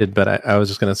distracted, but I was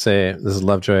just going to say, this is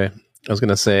Lovejoy. I was going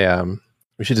to say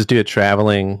we should just do a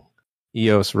traveling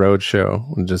EOS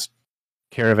roadshow and just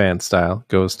caravan style,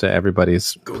 goes to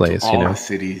everybody's place. To all the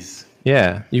cities.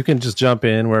 Yeah, you can just jump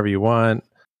in wherever you want.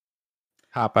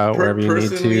 Hop out wherever you need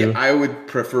Personally, to. I would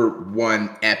prefer one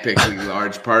epically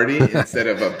large party instead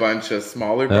of a bunch of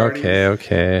smaller parties.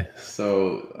 Okay.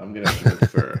 So I'm gonna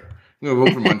prefer. I'm gonna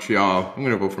vote for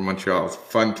Montreal. It's a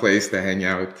fun place to hang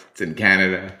out. It's in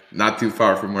Canada, not too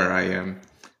far from where I am.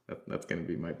 That's gonna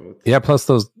be my vote. Yeah, plus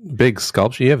those big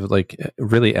sculpture. You have like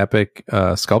really epic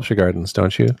sculpture gardens,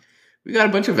 don't you? We got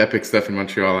a bunch of epic stuff in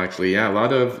Montreal, actually. Yeah, a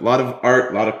lot of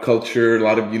art, a lot of culture, a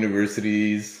lot of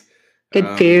universities. Good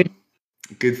food.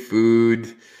 Good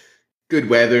food, good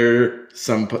weather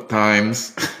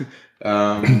sometimes.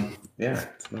 Yeah,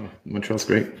 so Montreal's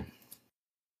great.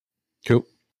 Cool.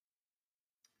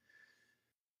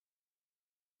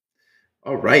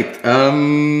 All right.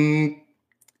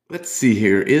 Let's see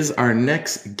here. Is our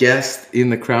next guest in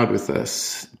the crowd with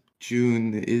us?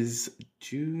 Is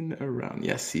June around?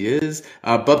 Yes, he is.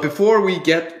 But before we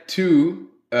get to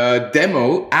app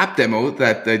demo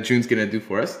that June's going to do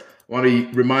for us, I want to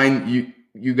remind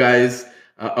you guys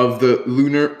of the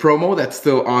Lunar promo that's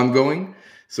still ongoing.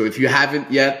 So if you haven't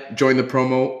yet joined the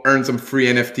promo, earn some free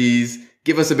NFTs,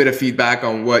 give us a bit of feedback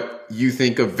on what you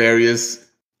think of various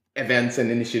events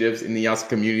and initiatives in the EOS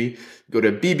community. Go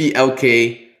to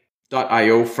bblk.io/ENF,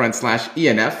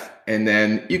 and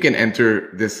then you can enter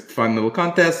this fun little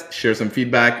contest, share some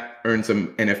feedback, earn some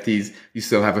NFTs. You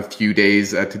still have a few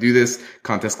days to do this.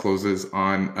 Contest closes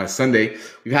on Sunday.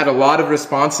 We've had a lot of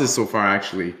responses so far,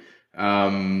 actually.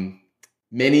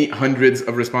 Many hundreds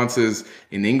of responses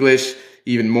in English,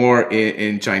 even more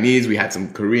in Chinese. We had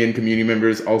some Korean community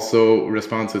members also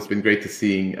respond. So it's been great to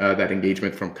seeing that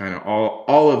engagement from kind of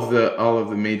all of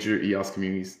the major EOS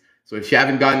communities. So if you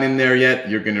haven't gotten in there yet,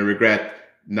 you're going to regret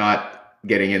not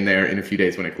getting in there in a few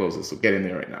days when it closes. So get in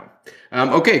there right now.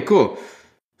 Okay, cool.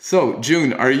 So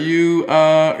June, are you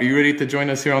ready to join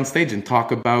us here on stage and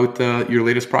talk about your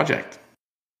latest project?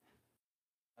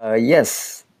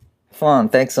 Yes. Fun.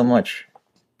 Thanks so much.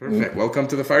 Perfect. Welcome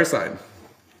to the fireside.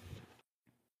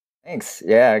 Thanks.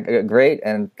 Yeah, great.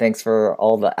 And thanks for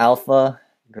all the alpha.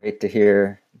 Great to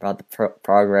hear about the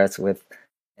progress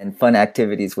and fun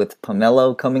activities with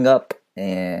Pomelo coming up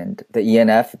and the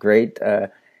ENF. Great.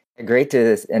 Great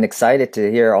and excited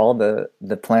to hear all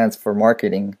the plans for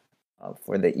marketing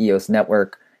for the EOS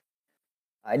network.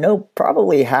 I know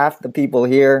probably half the people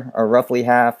here, or roughly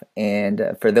half.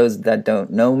 And for those that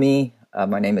don't know me,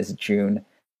 my name is June.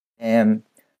 And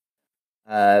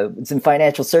was in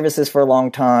financial services for a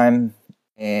long time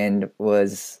and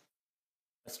was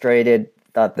frustrated,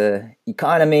 thought the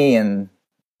economy and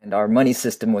our money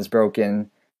system was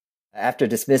broken. After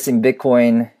dismissing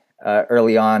Bitcoin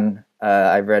early on,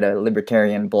 I read a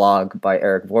libertarian blog by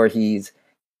Eric Voorhees,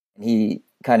 and he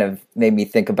kind of made me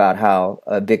think about how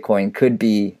Bitcoin could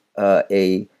be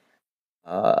a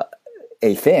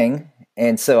thing.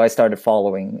 And so I started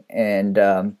following and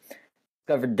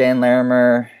discovered Dan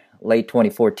Larimer late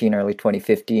 2014, early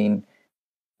 2015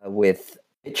 with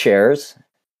BitShares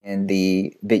and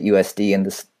the BitUSD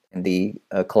and the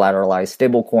collateralized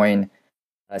stablecoin.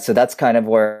 So that's kind of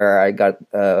where I got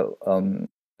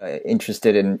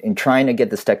interested in trying to get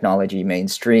this technology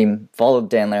mainstream. Followed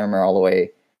Dan Larimer all the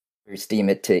way through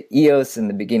Steemit to EOS in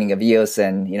the beginning of EOS,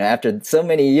 and after so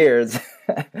many years,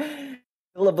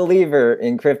 still a believer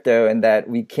in crypto and that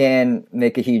we can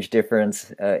make a huge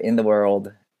difference in the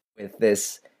world with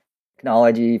this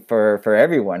technology for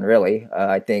everyone, really,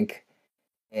 I think.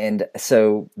 And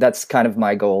so that's kind of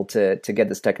my goal, to get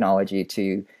this technology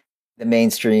to the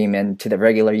mainstream and to the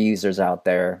regular users out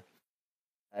there.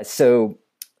 So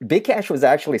Bitcash was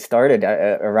actually started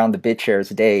around the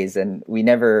BitShares days, and we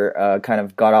never kind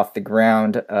of got off the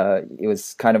ground. It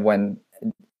was kind of when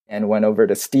and went over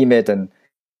to Steemit, and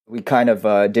we kind of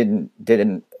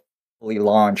didn't fully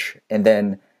launch. And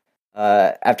then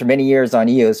after many years on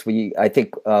EOS, I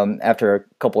think after a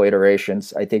couple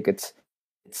iterations, I think it's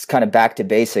kind of back to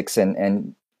basics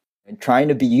and trying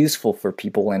to be useful for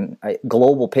people. And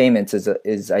global payments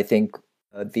is I think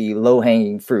the low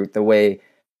hanging fruit, the way to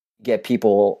get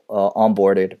people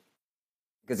onboarded,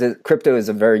 because crypto is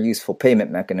a very useful payment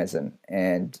mechanism,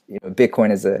 and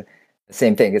Bitcoin is the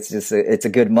same thing. It's just it's a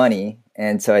good money,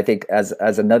 and so I think as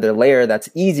another layer that's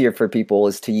easier for people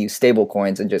is to use stable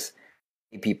coins and just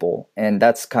pay people, and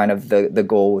that's kind of the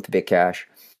goal with Bitcash.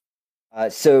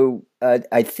 So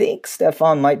I think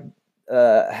Stefan might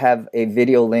have a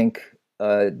video link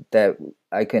that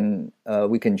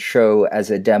we can show as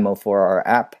a demo for our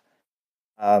app.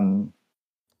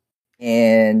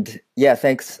 And yeah,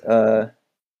 thanks, Stefan.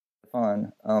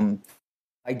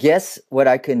 I guess what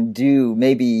I can do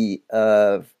maybe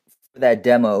for that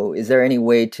demo, is there any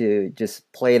way to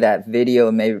just play that video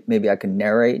and maybe I can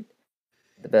narrate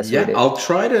the best Yeah, way to. I'll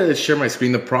try to share my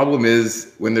screen. The problem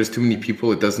is when there's too many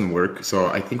people, it doesn't work. So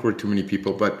I think we're too many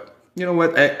people, but you know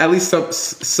what? At least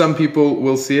some people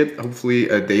will see it. Hopefully,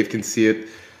 Dave can see it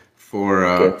for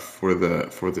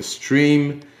the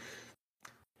stream.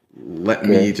 Let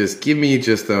me give me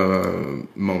just a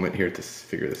moment here to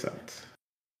figure this out.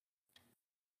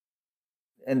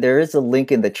 And there is a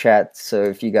link in the chat, so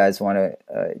if you guys want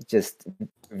to just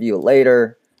review it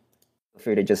later, feel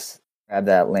free to just grab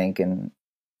that link and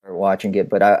start watching it.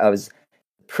 But I was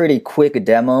pretty quick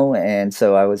demo, and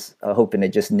so I was hoping to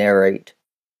just narrate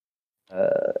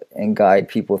and guide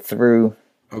people through.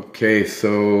 Okay,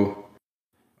 so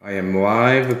I am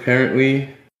live apparently.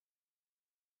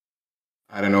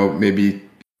 I don't know, maybe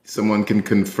someone can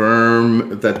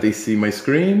confirm that they see my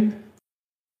screen.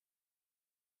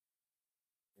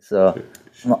 So,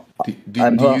 do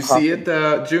you see it,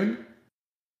 June?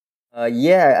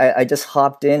 Yeah, I just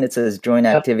hopped in. It says join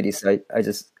activity, so I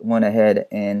just went ahead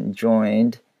and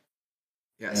joined.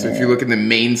 Yeah, so if you look in the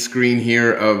main screen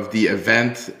here of the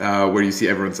event, where you see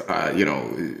everyone's,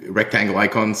 rectangle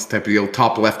icons type of deal,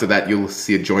 top left of that, you'll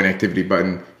see a join activity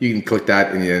button. You can click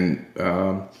that and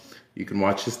then you can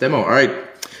watch this demo. All right,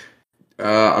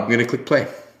 I'm going to click play.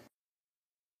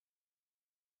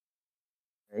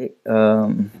 Great.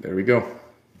 There we go.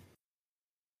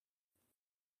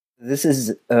 This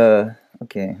is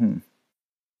okay.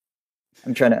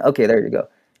 I'm trying to. Okay, there you go.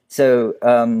 So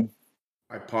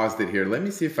I paused it here. Let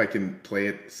me see if I can play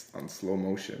it on slow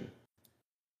motion.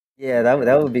 Yeah,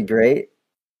 that would be great.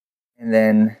 And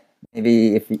then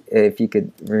maybe if you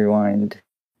could rewind.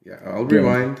 Yeah, I'll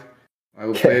rewind. I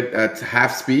will play it at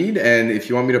half speed, and if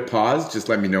you want me to pause, just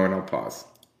let me know and I'll pause.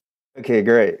 Okay,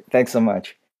 great. Thanks so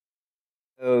much.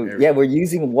 So yeah, we're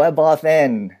using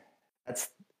WebAuthn. That's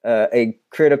a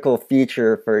critical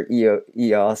feature for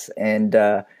EOS, and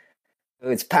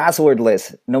it's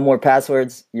passwordless. No more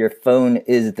passwords. Your phone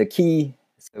is the key.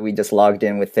 So we just logged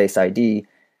in with Face ID.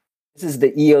 This is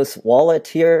the EOS wallet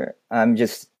here. I'm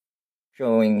just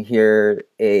showing here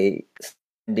a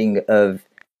sending of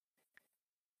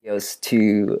EOS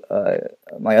to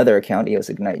my other account, EOS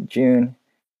Ignite June.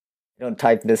 I don't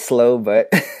type this slow,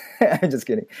 but I'm just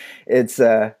kidding. It's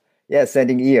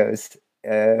sending EOS.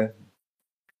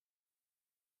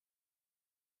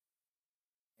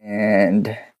 And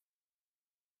here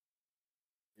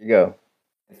you go.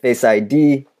 Face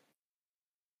ID.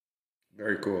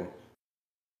 Very cool.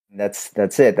 That's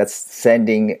it. That's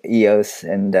sending EOS,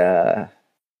 and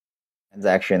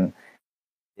transaction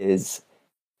is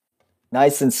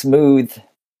nice and smooth.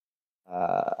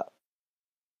 There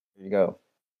you go.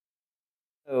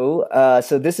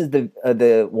 So this is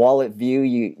the wallet view.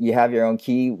 You have your own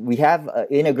key. We have an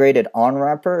integrated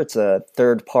on-ramper. It's a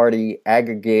third-party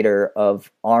aggregator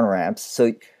of on-ramps.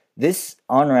 So this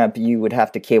on-ramp you would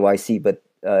have to KYC, but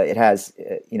it has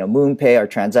MoonPay or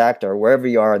Transact or wherever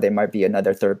you are, there might be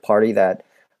another third party that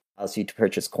allows you to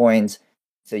purchase coins.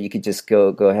 So you could just go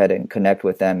ahead and connect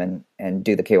with them and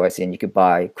do the KYC, and you could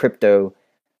buy crypto.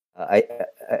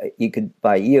 You could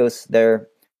buy EOS there.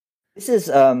 This is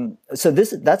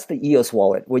that's the EOS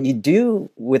wallet. What you do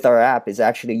with our app is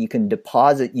actually you can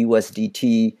deposit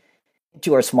USDT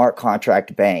into our smart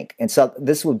contract bank, and so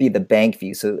this would be the bank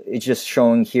view. So it's just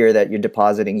showing here that you're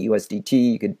depositing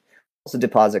USDT. You could also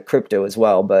deposit crypto as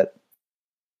well, but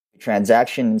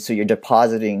transaction. So you're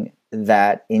depositing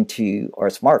that into our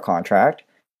smart contract,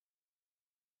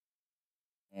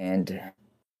 and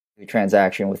the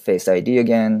transaction with Face ID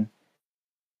again.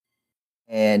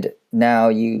 And now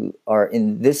you are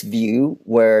in this view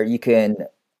where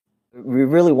we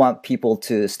really want people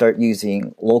to start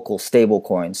using local stable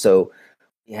coins. So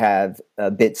we have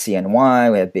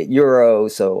BitCNY, we have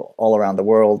BitEuro. So all around the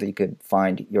world, you could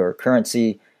find your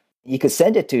currency. You could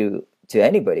send it to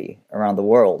anybody around the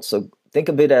world. So think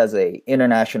of it as a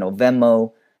international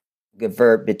Venmo,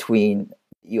 convert between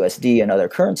USD and other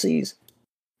currencies.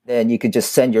 Then you could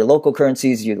just send your local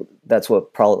currencies. That's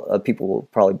what people will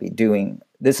probably be doing.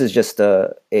 This is just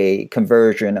a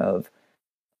conversion of,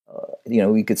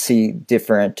 we could see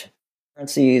different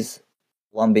currencies,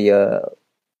 Colombia,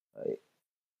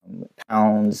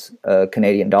 pounds,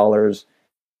 Canadian dollars.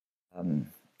 And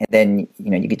then,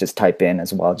 you could just type in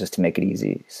as well just to make it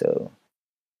easy. So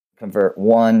convert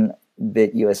 1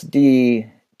 bit USD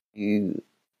to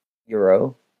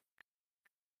euro.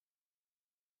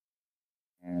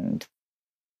 And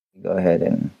go ahead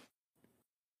and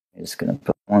I'm just going to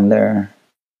put 1 there.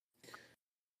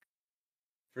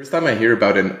 First time I hear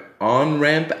about an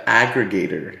on-ramp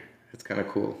aggregator. It's kind of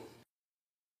cool.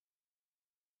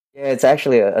 Yeah, it's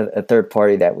actually a third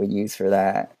party that we use for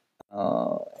that.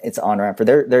 It's on-ramper.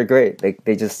 They're great.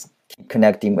 They just keep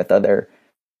connecting with other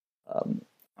on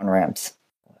ramps.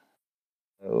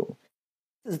 So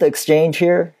this is the exchange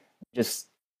here. Just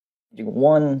do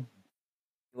 1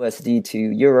 USD to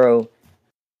euro,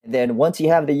 and then once you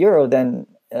have the euro, then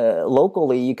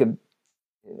locally you could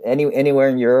anywhere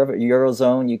in Europe,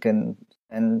 Eurozone, you can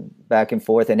send back and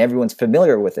forth, and everyone's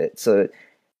familiar with it. So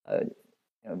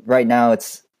right now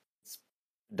it's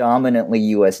dominantly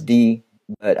USD,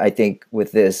 but I think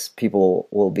with this, people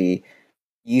will be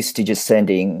used to just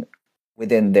sending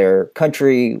within their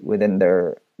country, within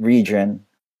their region,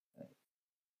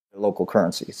 local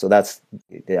currency. So that's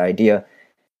the idea.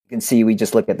 You can see we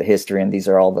just look at the history, and these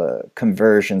are all the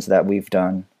conversions that we've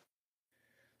done.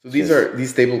 So these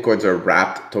stable coins are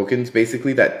wrapped tokens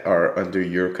basically that are under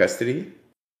your custody?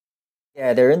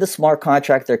 Yeah, they're in the smart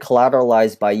contract. They're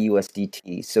collateralized by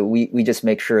USDT. So we just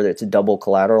make sure that it's double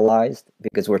collateralized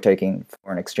because we're taking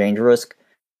foreign exchange risk.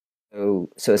 So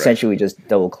essentially we just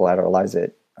double collateralize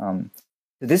it. So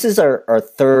this is our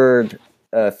third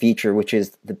feature, which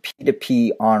is the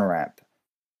P2P on-ramp.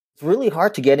 It's really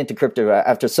hard to get into crypto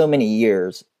after so many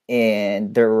years,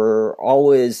 and there were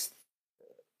always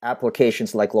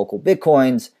applications like local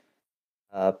Bitcoins,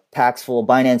 Paxful,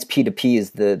 Binance P2P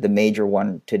is the major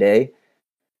one today.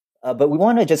 But we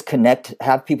want to just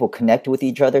have people connect with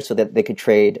each other so that they could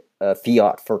trade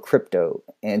fiat for crypto.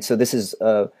 And so this is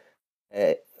one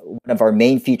of our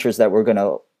main features that we're going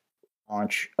to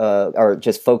launch or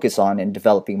just focus on in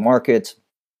developing markets,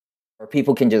 where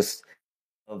people can just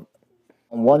on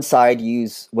one side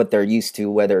use what they're used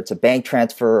to, whether it's a bank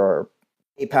transfer or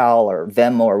PayPal or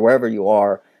Venmo or wherever you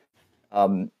are.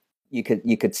 You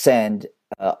could send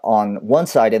on one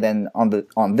side, and then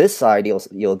on this side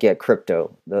you'll get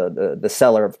crypto. The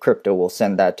seller of crypto will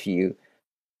send that to you.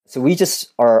 So we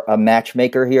just are a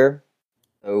matchmaker here.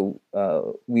 So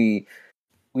we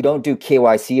don't do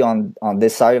KYC on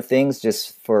this side of things.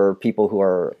 Just for people who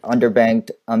are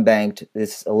underbanked, unbanked,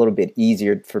 it's a little bit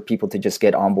easier for people to just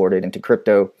get onboarded into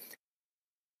crypto.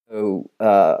 So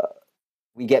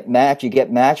you get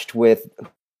matched with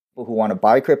people who want to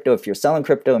buy crypto if you're selling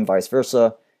crypto, and vice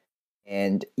versa.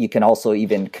 And you can also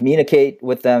even communicate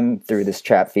with them through this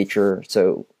chat feature.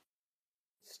 So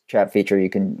this chat feature, you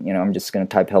can, I'm just going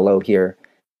to type hello here.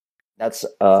 That's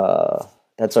our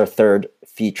third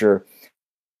feature.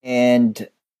 And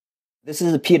this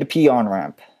is a P2P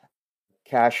on-ramp,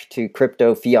 cash to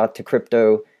crypto, fiat to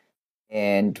crypto,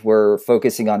 and we're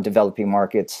focusing on developing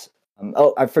markets.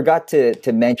 I forgot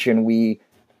to mention, we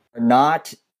are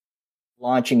not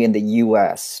launching in the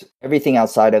US, everything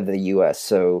outside of the US.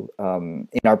 So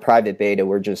in our private beta,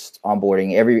 we're just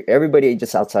onboarding everybody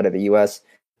just outside of the US,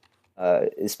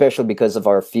 especially because of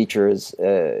our features.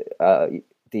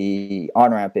 The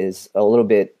on-ramp is a little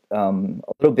bit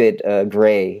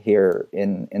gray here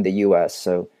in the US.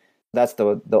 So that's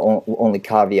the only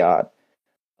caveat.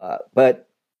 But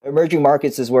emerging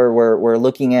markets is where we're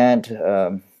looking at.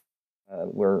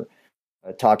 We're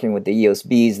talking with the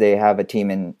EOSBs. They have a team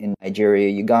in Nigeria,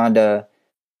 Uganda,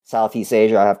 Southeast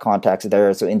Asia. I have contacts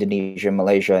there, so Indonesia,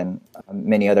 Malaysia, and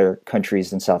many other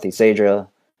countries in Southeast Asia.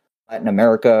 Latin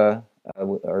America,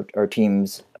 our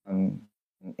teams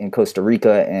in Costa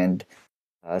Rica, and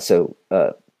so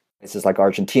places like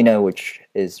Argentina, which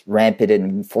is rampant in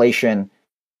inflation.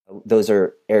 Those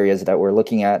are areas that we're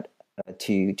looking at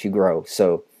to grow.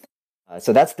 So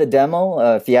that's the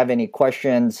demo. If you have any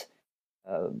questions,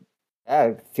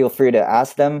 feel free to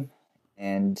ask them.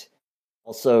 And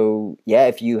also,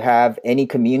 if you have any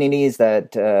communities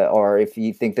that, or if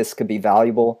you think this could be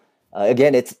valuable,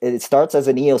 again, it starts as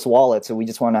an EOS wallet, so we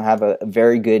just want to have a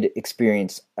very good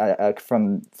experience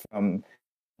from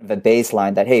the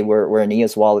baseline that, hey, we're an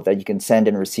EOS wallet that you can send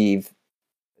and receive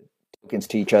tokens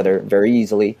to each other very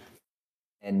easily.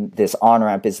 And this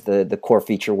on-ramp is the core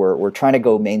feature where we're trying to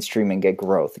go mainstream and get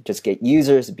growth, just get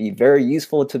users, be very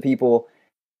useful to people.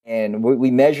 And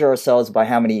we measure ourselves by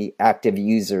how many active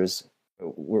users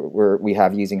we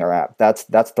have using our app. That's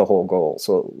the whole goal.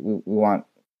 So we want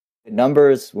the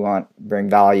numbers, we want to bring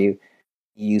value,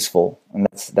 be useful, and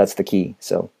that's the key.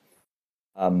 So,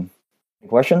 any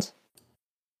questions?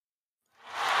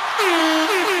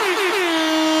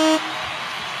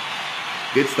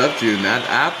 Good stuff, June. That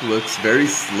app looks very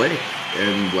slick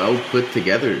and well put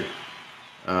together.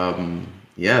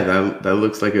 That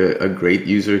looks like a great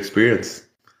user experience.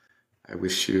 I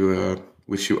wish you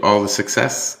all the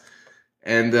success.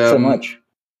 And so much.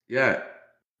 Yeah,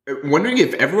 wondering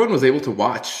if everyone was able to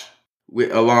watch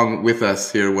along with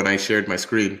us here when I shared my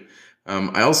screen.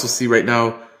 I also see right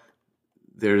now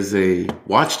there's a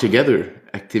watch together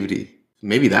activity.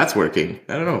 Maybe that's working.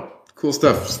 I don't know. Cool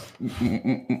stuff.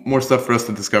 More stuff for us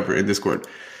to discover in Discord.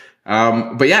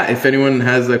 But yeah, if anyone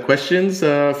has questions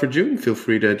for June, feel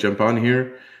free to jump on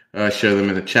here, share them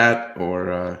in the chat,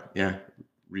 or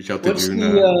reach out to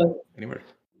June anywhere.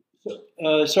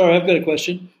 Sorry, I've got a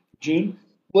question, June.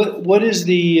 What is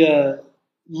the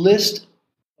list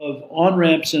of on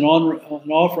ramps and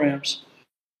off ramps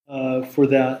for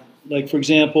that? Like, for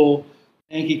example,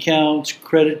 bank accounts,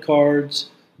 credit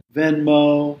cards,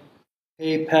 Venmo,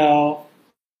 PayPal.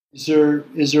 Is there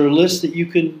a list that you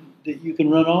can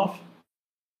run off?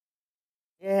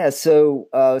 Yeah, so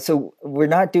we're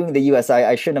not doing the US.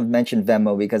 I shouldn't have mentioned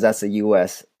Venmo because that's a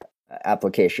US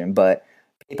application, but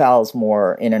PayPal is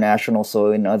more international.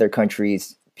 So in other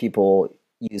countries, people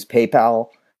use PayPal,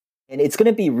 and it's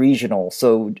going to be regional.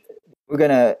 So we're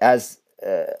gonna as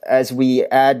we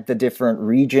add the different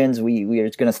regions, we are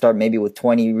going to start maybe with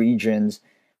 20 regions.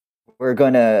 We're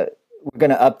gonna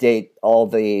update all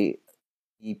the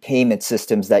payment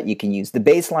systems that you can use. The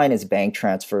baseline is bank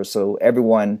transfer, so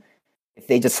everyone, if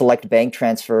they just select bank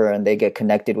transfer and they get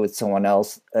connected with someone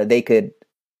else, they could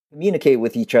communicate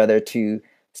with each other to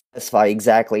specify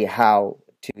exactly how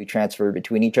to transfer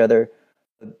between each other.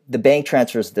 The bank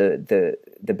transfer is the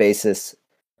basis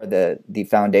or the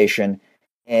foundation,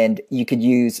 and you could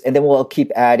use, and then we'll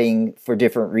keep adding for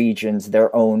different regions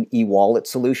their own e-wallet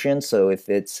solution. So if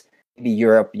it's maybe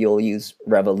Europe, you'll use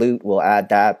Revolut. We'll add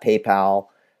that. PayPal.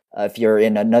 If you're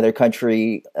in another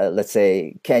country, let's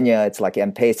say Kenya, it's like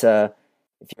M-Pesa.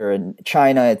 If you're in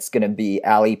China, it's going to be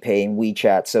Alipay and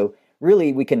WeChat. So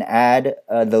really, we can add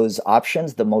those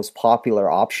options, the most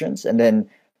popular options, and then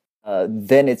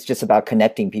it's just about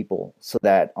connecting people so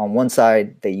that on one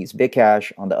side they use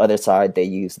BigCash, on the other side they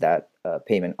use that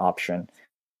payment option.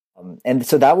 And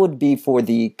so that would be for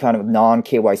the kind of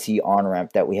non-KYC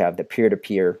on-ramp that we have, the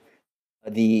peer-to-peer.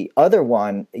 The other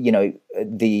one,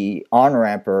 the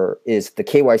on-ramper is the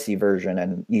KYC version,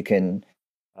 and you can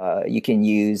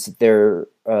use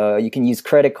you can use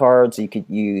credit cards, you could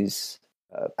use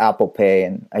Apple Pay,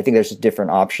 and I think there's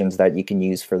different options that you can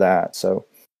use for that. So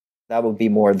that would be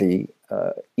more the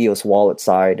EOS Wallet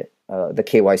side, the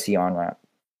KYC on-ramp.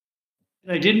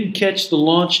 I didn't catch the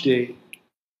launch date.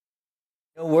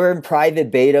 We're in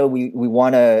private beta. We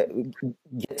want to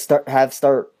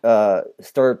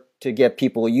start to get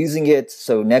people using it.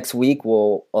 So next week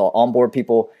we'll onboard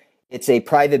people. It's a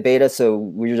private beta, so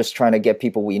we're just trying to get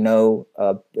people we know,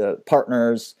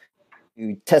 partners,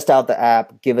 to test out the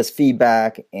app, give us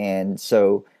feedback, and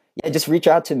so just reach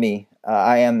out to me.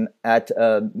 I am at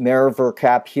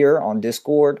Marivercap here on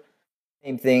Discord.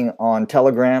 Same thing on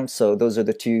Telegram. So those are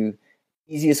the two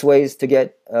easiest ways to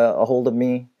get a hold of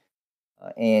me.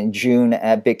 And June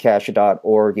at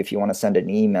bigcash.org if you want to send an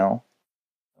email.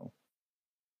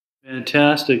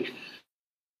 Fantastic.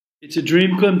 It's a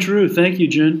dream come true. Thank you,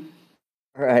 June.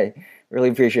 All right. Really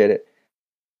appreciate it.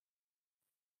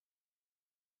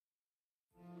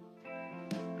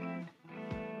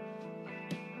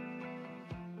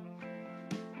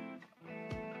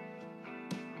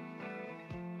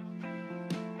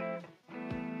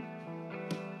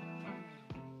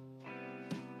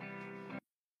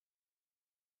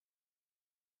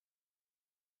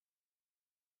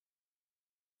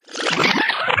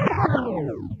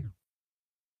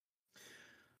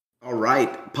 All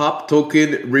right, Pop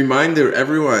Token reminder,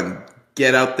 everyone,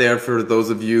 get out there. For those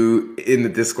of you in the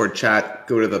Discord chat,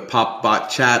 go to the PopBot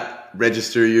chat,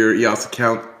 register your EOS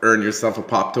account, earn yourself a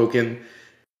Pop Token.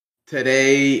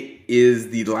 Today is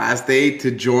the last day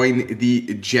to join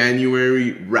the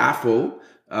January raffle.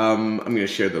 I'm going to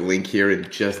share the link here in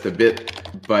just a bit,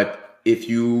 but if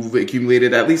you've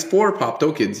accumulated at least 4 Pop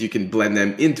Tokens, you can blend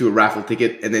them into a raffle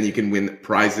ticket, and then you can win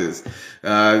prizes.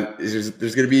 There's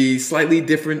going to be slightly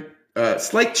different,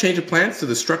 slight change of plans to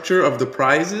the structure of the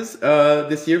prizes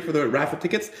this year for the raffle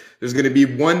tickets. There's going to be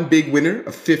one big winner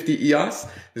of 50 EOS.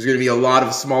 There's going to be a lot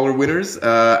of smaller winners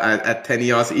at 10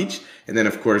 EOS each. And then,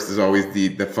 of course, there's always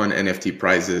the fun NFT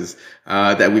prizes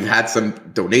that we've had some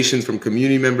donations from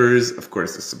community members. Of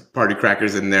course, there's some party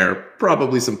crackers in there,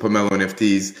 probably some Pomelo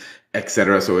NFTs,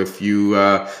 etc. So if you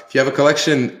have a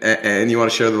collection and you want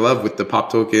to share the love with the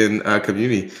Pop Token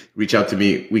community, reach out to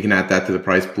me. We can add that to the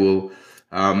prize pool.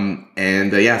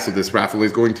 So this raffle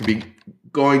is going to be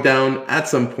going down at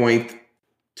some point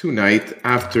tonight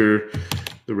after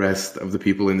the rest of the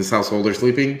people in this household are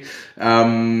sleeping.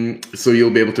 So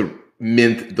you'll be able to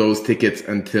mint those tickets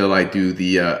until I do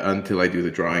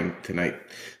the drawing tonight.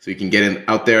 So you can get in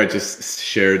out there. I just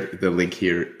shared the link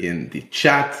here in the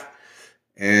chat.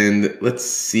 And let's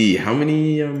see, how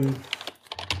many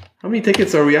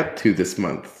tickets are we up to this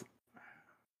month?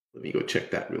 Let me go check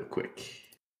that real quick.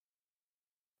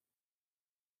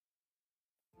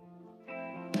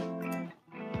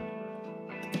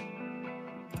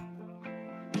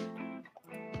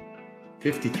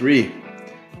 53.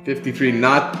 53,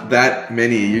 not that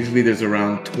many. Usually there's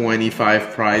around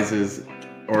 25 prizes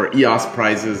or EOS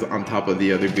prizes on top of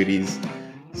the other goodies.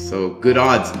 So good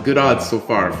odds so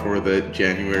far for the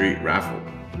January raffle.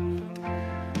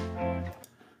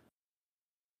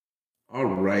 All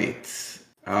right,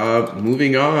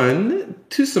 moving on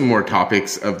to some more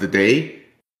topics of the day.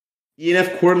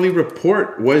 ENF quarterly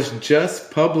report was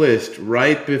just published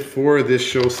right before this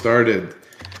show started.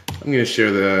 I'm gonna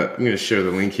share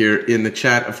the link here in the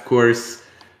chat. Of course,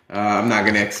 I'm not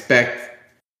gonna expect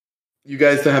you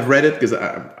guys to have read it because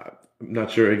I'm not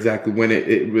sure exactly when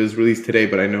it was released today,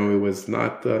 but I know it was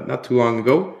not too long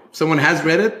ago. If someone has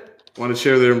read it, want to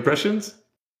share their impressions,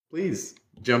 please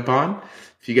jump on.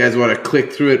 If you guys want to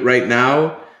click through it right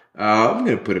now, I'm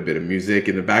gonna put a bit of music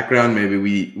in the background.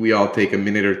 Maybe we all take a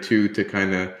minute or two to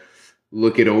kind of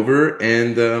look it over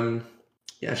and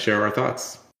share our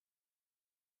thoughts.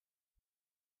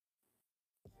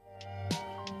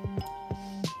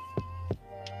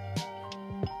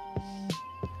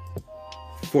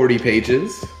 40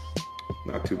 pages,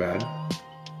 not too bad.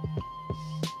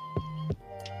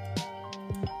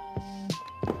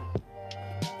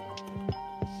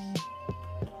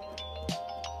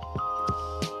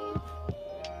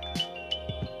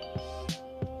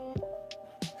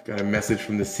 Got a message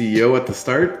from the CEO at the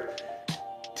start.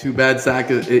 Too bad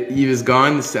Yves is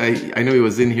gone. I know he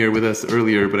was in here with us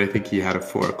earlier, but I think he had a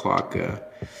 4 o'clock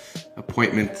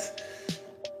appointment.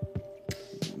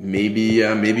 Maybe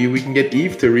we can get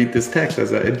Yves to read this text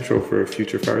as an intro for a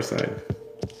future Fireside.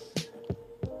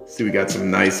 See, we got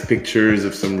some nice pictures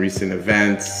of some recent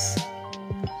events.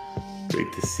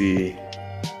 Great to see.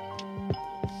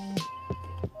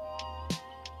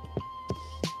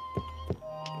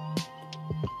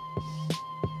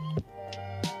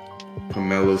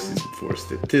 Pomelo Season 4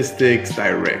 statistics,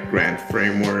 direct grant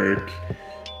framework,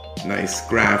 nice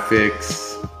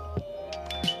graphics,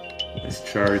 nice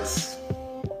charts.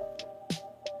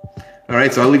 All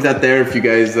right, so I'll leave that there. If you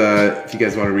guys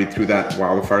want to read through that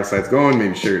while the Fireside's going,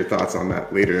 maybe share your thoughts on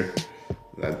that later.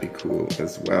 That'd be cool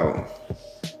as well.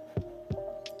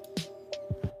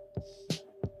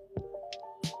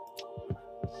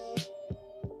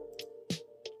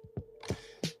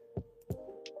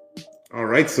 All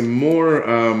right, some more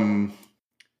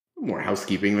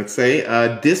housekeeping, let's say.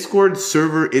 Discord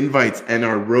server invites and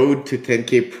our Road to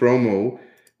 10K promo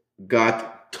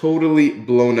got totally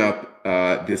blown up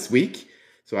this week.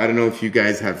 So I don't know if you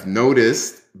guys have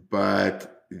noticed,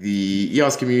 but the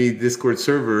EOS Community Discord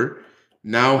server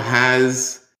now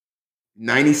has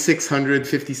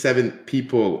 9,657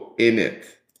 people in it.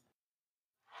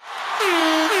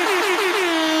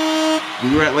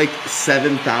 We were at like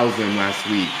 7,000 last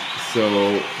week.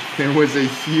 So there was a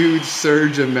huge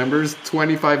surge of members,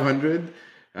 2,500.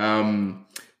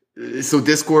 So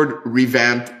Discord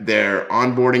revamped their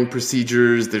onboarding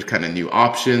procedures. There's kind of new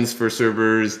options for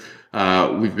servers.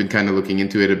 We've been kind of looking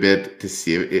into it a bit to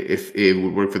see if it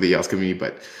would work for the EOS community,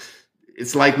 but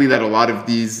it's likely that a lot of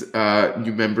these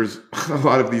new members, a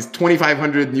lot of these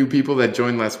 2,500 new people that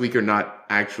joined last week are not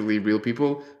actually real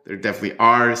people. There definitely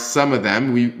are some of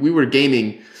them. We were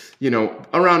gaining,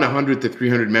 around 100 to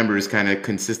 300 members kind of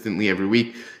consistently every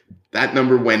week. That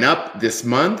number went up this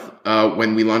month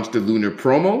when we launched the Lunar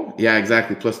promo. Yeah,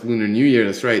 exactly. Plus Lunar New Year.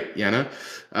 That's right, Yana.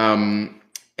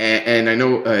 And I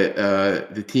know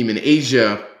the team in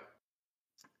Asia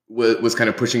was kind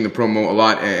of pushing the promo a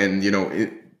lot. And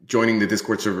joining the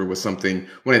Discord server was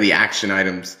one of the action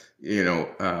items,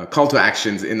 call to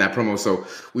actions in that promo. So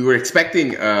we were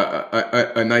expecting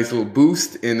a nice little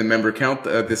boost in the member count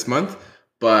this month.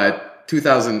 But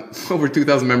over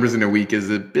 2,000 members in a week is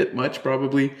a bit much,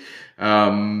 probably.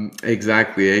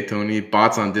 Exactly, Tony?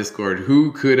 Bots on Discord.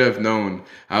 Who could have known?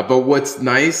 But what's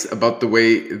nice about the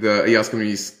way the EOS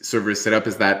community server is set up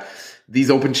is that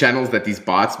these open channels that these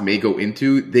bots may go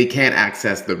into, they can't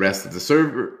access the rest of the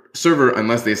server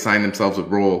unless they assign themselves a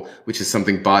role, which is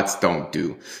something bots don't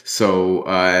do. So,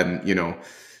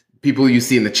 people you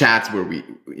see in the chats where we,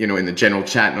 in the general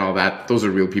chat and all that, those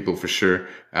are real people for sure.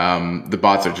 The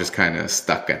bots are just kind of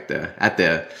stuck at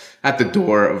the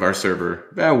door of our server.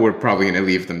 Well, we're probably going to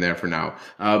leave them there for now.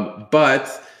 But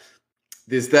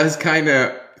this does kind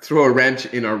of throw a wrench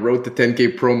in our Road to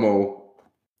 10K promo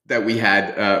that we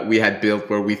had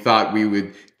built, where we thought we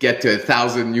would get to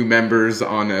 1,000 new members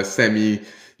on a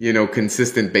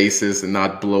consistent basis and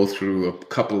not blow through a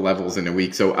couple levels in a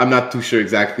week. So I'm not too sure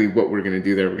exactly what we're going to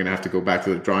do there. We're going to have to go back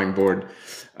to the drawing board.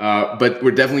 But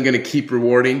we're definitely going to keep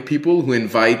rewarding people who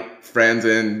invite friends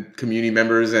and community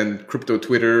members and crypto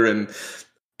Twitter and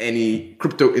any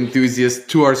crypto enthusiasts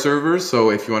to our servers. So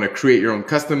if you want to create your own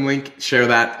custom link, share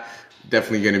that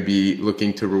definitely going to be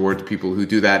looking to reward people who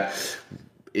do that.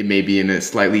 It may be in a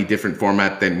slightly different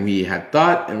format than we had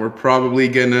thought, and we're probably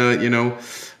going to,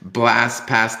 blast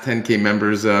past 10K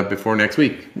members before next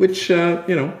week, which,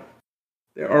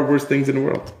 there are worse things in the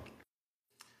world.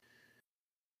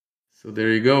 So there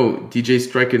you go. DJ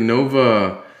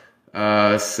Strikenova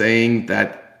saying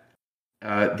that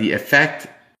the Effect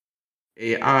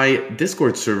AI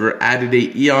Discord server added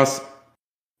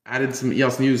some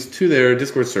EOS news to their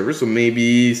Discord server, so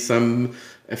maybe some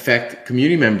Effect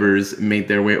community members made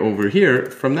their way over here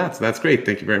from that. So that's great.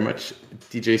 Thank you very much,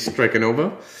 DJ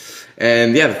Strikenova.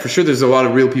 And yeah, for sure, there's a lot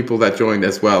of real people that joined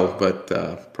as well, but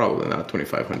probably not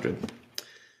 2,500.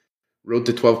 Road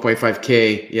to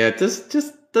 12.5K. Yeah, it just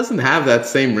doesn't have that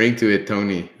same ring to it,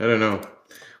 Tony. I don't know.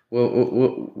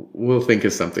 We'll think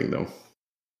of something though.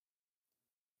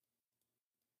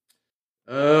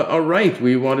 All right,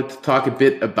 we wanted to talk a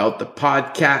bit about the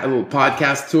a little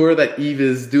podcast tour that Yves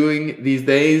is doing these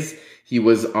days. He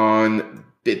was on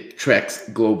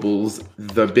Bittrex Global's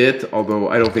The Bit, although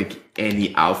I don't think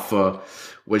any alpha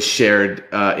was shared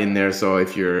in there. So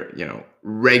if you're,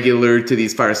 regular to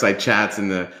these fireside chats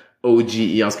and the OG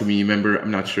EOS community member,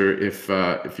 I'm not sure if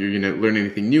you're going to learn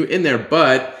anything new in there,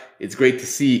 but it's great to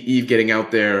see Yves getting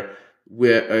out there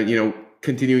with,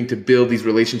 continuing to build these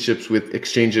relationships with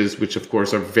exchanges, which of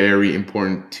course are very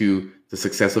important to the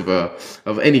success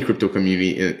of any crypto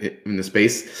community in the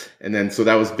space. And then, so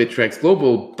that was Bittrex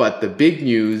Global, but the big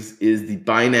news is the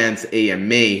Binance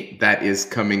AMA that is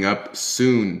coming up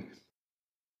soon.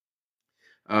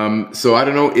 So I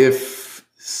don't know if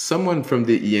someone from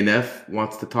the ENF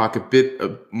wants to talk a bit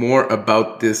more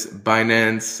about this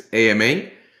Binance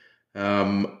AMA.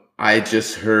 I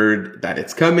just heard that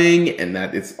it's coming and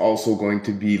that it's also going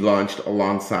to be launched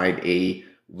alongside a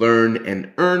Learn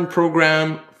and Earn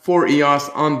program for EOS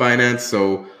on Binance.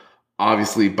 So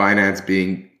obviously Binance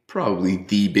being probably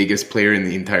the biggest player in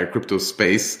the entire crypto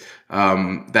space,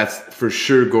 that's for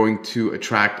sure going to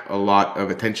attract a lot of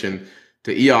attention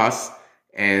to EOS.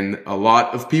 And a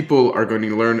lot of people are going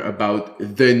to learn about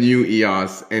the new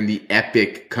EOS and the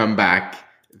epic comeback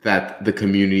that the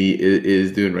community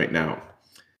is doing right now.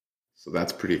 So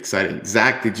that's pretty exciting.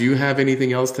 Zach, did you have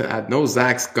anything else to add? No,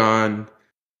 Zach's gone.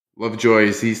 Lovejoy,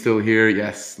 is he still here?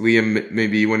 Yes. Liam,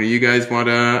 maybe one of you guys want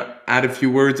to add a few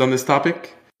words on this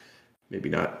topic? Maybe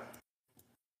not.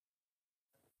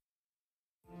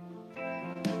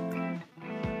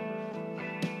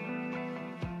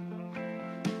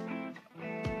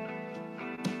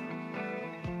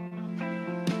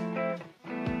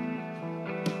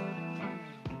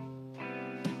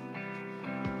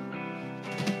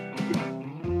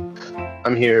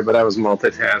 I'm here, but I was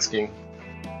multitasking.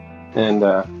 And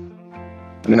I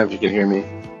don't know if you can hear me.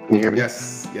 Can you hear me?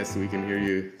 Yes, we can hear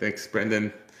you. Thanks,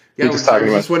 Brendan. Yeah, I was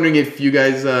just wondering if you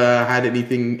guys had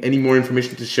any more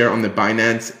information to share on the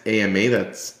Binance AMA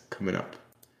that's coming up.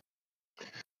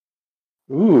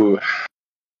 Ooh.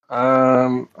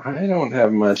 I don't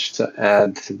have much to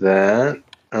add to that.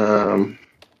 I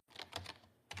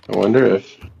wonder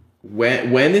if...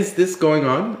 When is this going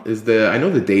on? I know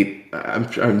the date.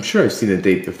 I'm sure I've seen the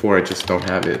date before. I just don't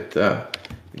have it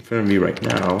in front of me right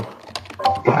now.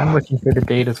 I'm looking for the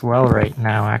date as well right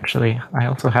now, actually. I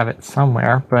also have it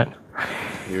somewhere, but...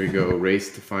 Here we go.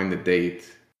 Race to find the date.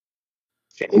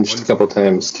 Changed a couple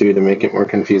times, too, to make it more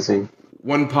confusing.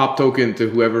 One pop token to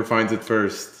whoever finds it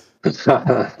first.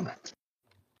 There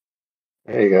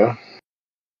you go.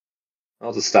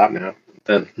 I'll just stop now,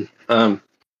 then.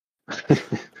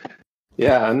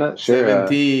 Yeah, I'm not sure.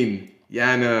 17,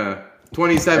 Yana.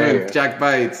 27th, Jack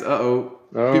Bites. Uh-oh.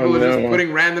 People are just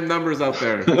putting random numbers out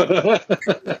there.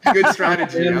 Good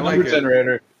strategy. I like it.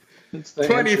 Generator.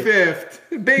 25th.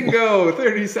 Bingo.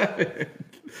 37th.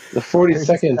 The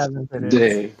 42nd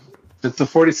day. It's the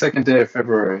 42nd day of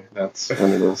February. That's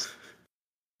when it is.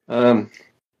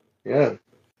 Yeah.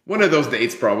 One of those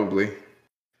dates, probably.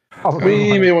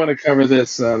 We may want to cover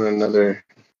this on another...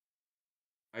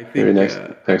 I think maybe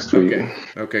next week.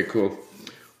 Okay, cool.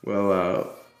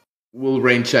 Well, we'll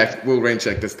rain check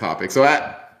this topic. So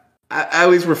at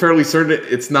least we're fairly certain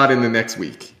it's not in the next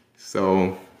week.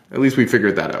 So at least we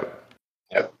figured that out.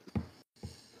 Yep.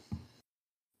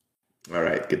 All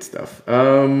right, good stuff.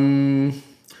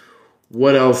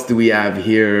 What else do we have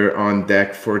here on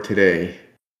deck for today?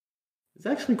 It's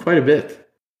actually quite a bit.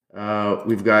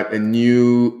 We've got a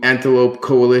new Antelope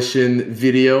Coalition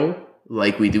video,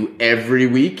 like we do every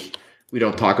week. We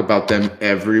don't talk about them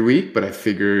every week, but I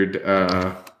figured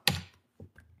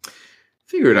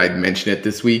I'd mention it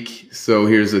this week. So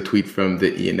here's a tweet from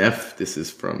the ENF. This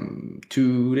is from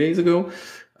 2 days ago.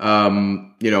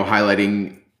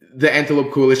 Highlighting the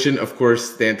Antelope Coalition, of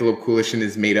course, the Antelope Coalition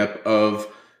is made up of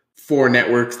 4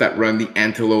 networks that run the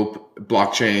Antelope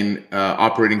blockchain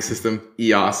operating system: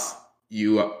 EOS,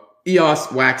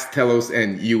 WAX, Telos,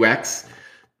 and UX.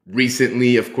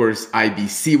 Recently, of course,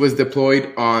 IBC was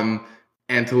deployed on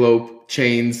Antelope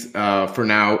chains. For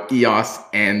now, EOS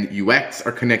and UX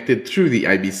are connected through the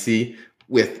IBC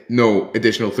with no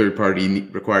additional third party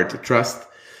required to trust.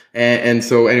 And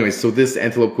so anyways, so this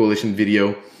Antelope Coalition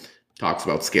video talks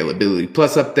about scalability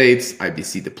plus updates,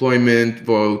 IBC deployment,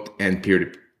 vote, and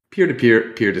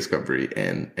peer-to-peer discovery,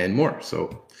 and more.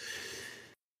 So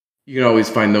you can always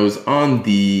find those on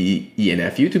the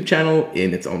ENF YouTube channel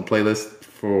in its own playlist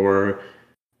for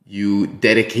you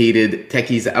dedicated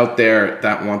techies out there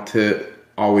that want to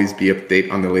always be up to date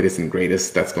on the latest and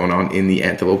greatest that's going on in the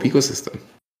Antelope ecosystem.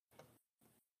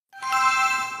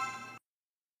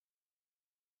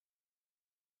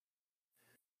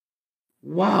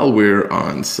 While we're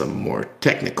on some more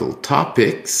technical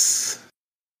topics,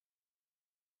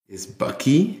 is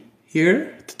Bucky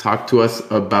here to talk to us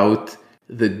about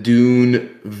the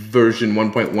Dune version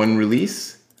 1.1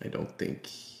 release? I don't think.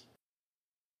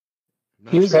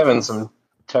 He was having some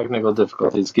technical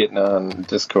difficulties getting on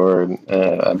Discord.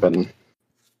 I've been.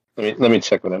 Let me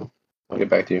check with him. I'll get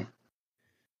back to you.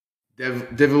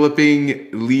 Developing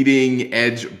leading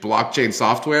edge blockchain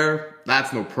software,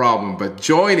 that's no problem. But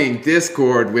joining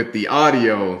Discord with the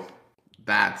audio,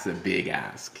 that's a big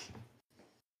ask.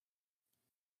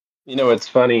 You know, it's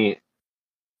funny.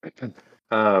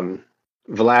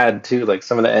 Vlad, too, like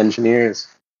some of the engineers.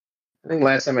 I think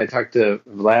last time I talked to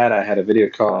Vlad, I had a video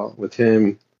call with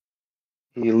him.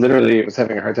 He literally was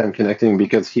having a hard time connecting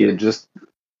because he had just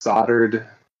soldered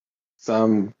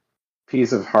some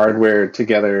piece of hardware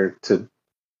together to,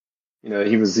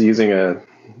 he was using a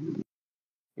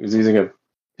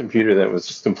computer that was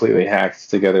just completely hacked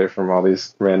together from all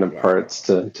these random parts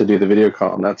to do the video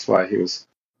call, and that's why he was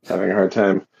having a hard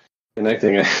time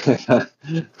connecting.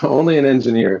 Only an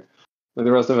engineer. Like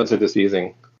the rest of us are just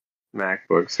using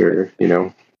MacBooks or,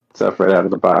 stuff right out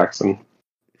of the box, and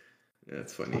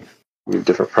that's funny. We have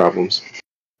different problems.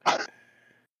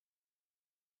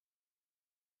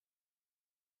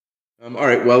 All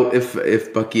right. Well,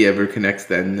 if Bucky ever connects,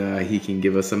 then he can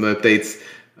give us some updates.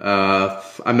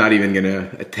 I'm not even going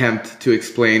to attempt to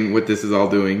explain what this is all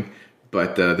doing,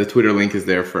 but the Twitter link is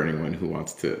there for anyone who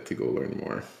wants to go learn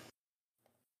more.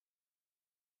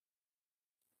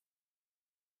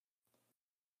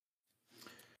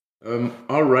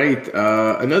 All right.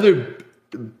 Another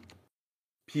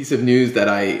piece of news that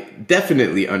I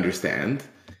definitely understand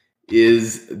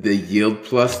is the Yield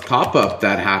Plus top-up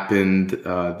that happened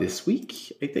this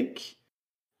week, I think.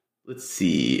 Let's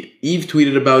see. Eve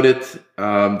tweeted about it.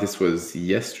 This was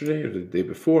yesterday or the day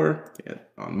before,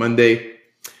 on Monday.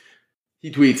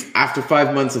 He tweets, after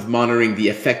 5 months of monitoring the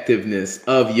effectiveness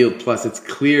of Yield Plus, it's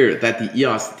clear that the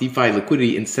EOS DeFi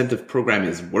liquidity incentive program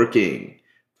is working.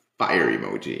 Fire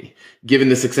emoji. Given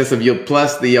the success of Yield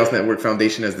Plus, the EOS Network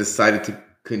Foundation has decided to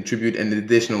contribute an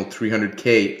additional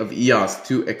 $300K of EOS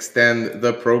to extend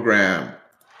the program.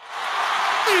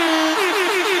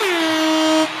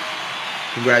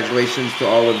 Congratulations to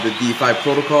all of the DeFi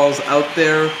protocols out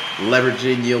there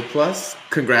leveraging Yield Plus.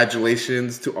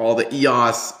 Congratulations to all the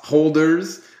EOS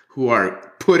holders who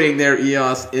are putting their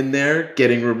EOS in there,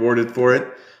 getting rewarded for it.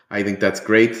 I think that's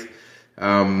great.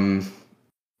 And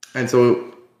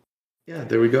so, yeah,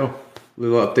 there we go.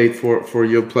 Little update for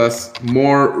Yield Plus.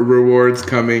 More rewards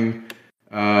coming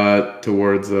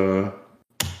towards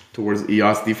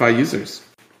EOS DeFi users.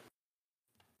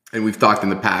 And we've talked in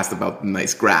the past about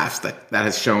nice graphs that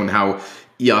has shown how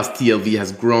EOS TLV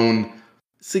has grown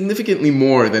significantly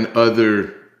more than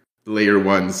other layer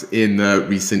ones in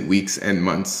recent weeks and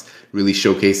months, really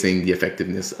showcasing the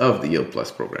effectiveness of the Yield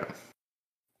Plus program.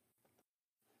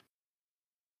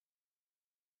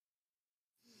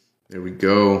 There we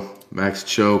go. Max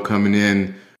Cho coming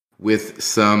in with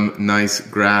some nice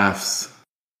graphs.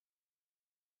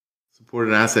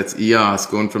 Supported assets, EOS,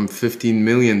 going from 15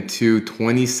 million to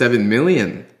 27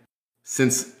 million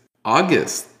since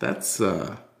August. That's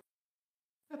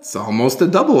almost a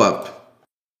double up.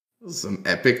 Those are some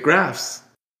epic graphs.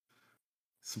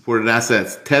 Supported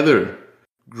assets, Tether,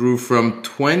 grew from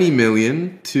 20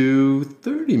 million to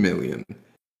 30 million.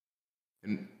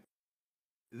 And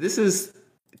this is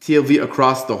TLV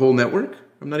across the whole network?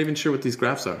 I'm not even sure what these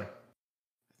graphs are.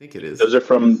 I think it is. Those are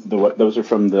from the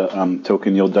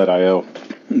tokenyield.io.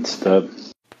 It's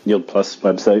the Yield Plus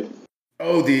website.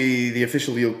 Oh, the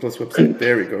official Yield Plus website.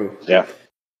 There we go. Yeah.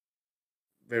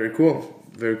 Very cool.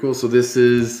 Very cool. So this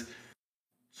is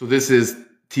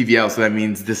TVL, so that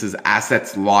means this is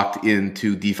assets locked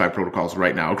into DeFi protocols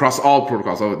right now across all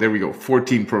protocols. Oh, there we go.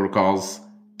 14 protocols,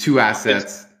 2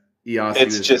 assets, EOS,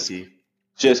 it's USDT.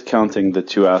 just counting the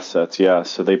 2 assets, yeah.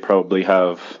 So they probably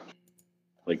have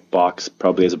like Box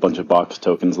probably has a bunch of Box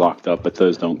tokens locked up, but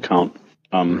those don't count.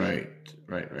 Right.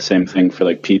 Same thing for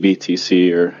like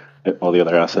PBTC or all the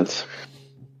other assets.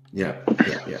 Yeah.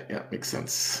 Makes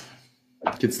sense.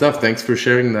 Good stuff. Thanks for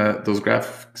sharing those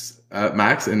graphics,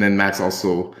 Max. And then Max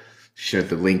also shared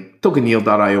the link,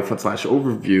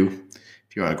 tokenyield.io/overview,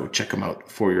 if you want to go check them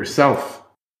out for yourself.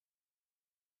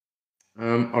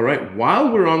 All right.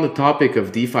 While we're on the topic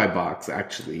of DeFi Box,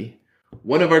 actually,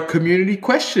 one of our community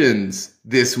questions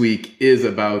this week is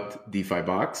about DeFi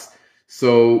Box.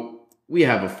 So we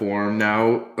have a forum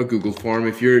now, a Google form.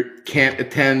 If you can't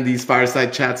attend these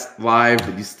fireside chats live,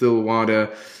 but you still want to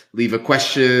leave a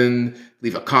question,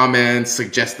 leave a comment,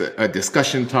 suggest a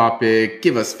discussion topic,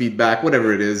 give us feedback,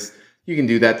 whatever it is, you can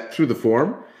do that through the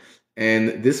forum.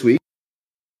 And this week,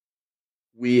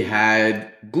 we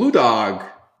had Glue Dog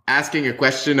asking a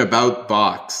question about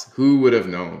Box. Who would have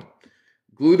known?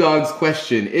 Glue Dog's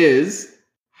question is,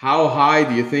 how high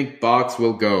do you think Box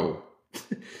will go?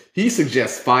 He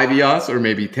suggests 5 EOS or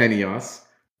maybe 10 EOS.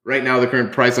 Right now, the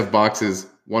current price of Box is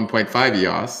 1.5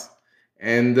 EOS.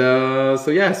 And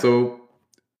so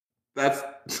that's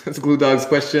Glue Dog's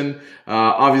question.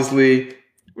 Obviously,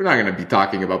 we're not going to be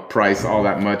talking about price all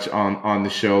that much on the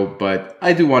show, but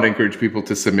I do want to encourage people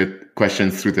to submit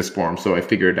questions through this forum. So I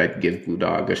figured I'd give Glue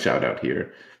Dog a shout out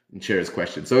here and share his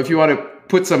question. So if you want to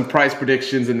put some price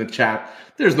predictions in the chat,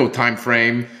 there's no time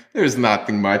frame. There's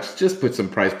nothing much. Just put some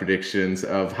price predictions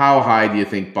of how high do you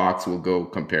think Box will go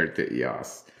compared to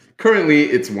EOS. Currently,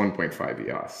 it's 1.5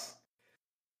 EOS.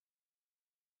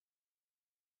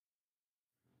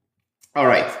 All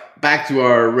right, back to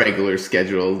our regular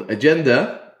scheduled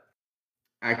agenda.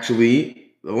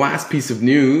 Actually, the last piece of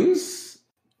news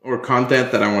or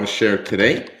content that I want to share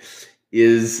today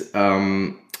is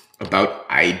about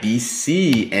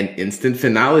IBC and instant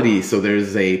finality. So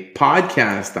there's a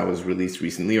podcast that was released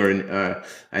recently, or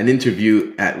an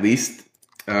interview at least,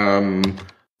 on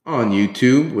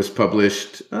YouTube, was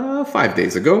published 5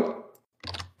 days ago.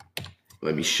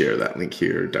 Let me share that link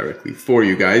here directly for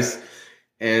you guys.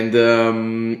 And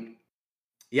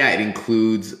it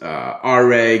includes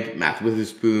Areg, Matt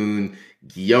Witherspoon,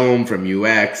 Guillaume from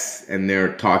UX, and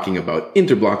they're talking about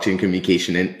inter-blockchain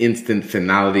communication and instant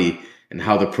finality and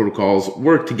how the protocols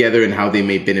work together and how they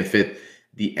may benefit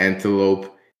the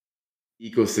Antelope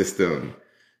ecosystem.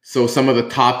 So some of the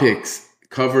topics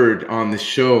covered on the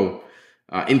show,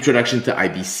 introduction to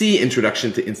IBC,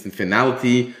 introduction to instant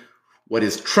finality, what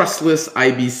is trustless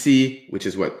IBC, which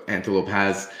is what Antelope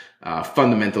has,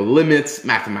 fundamental limits,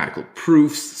 mathematical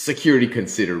proofs, security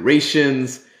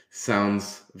considerations,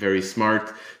 sounds very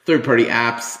smart, third-party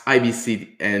apps,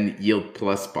 IBC and Yield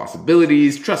Plus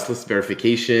possibilities, trustless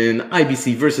verification,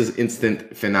 IBC versus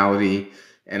instant finality,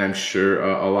 and I'm sure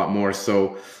a lot more.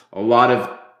 So a lot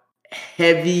of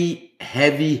heavy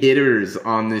hitters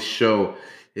on this show.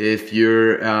 If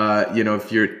you're,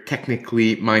 if you're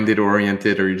technically minded or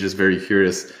oriented, or you're just very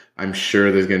curious, I'm sure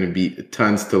there's going to be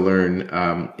tons to learn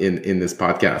in this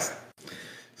podcast.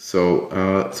 So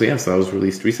that was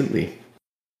released recently.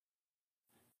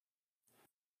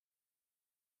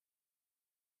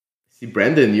 See,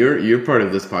 Brendan, you're part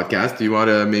of this podcast. Do you want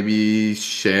to maybe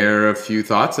share a few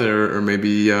thoughts, or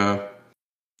maybe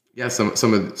some of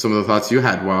the thoughts you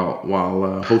had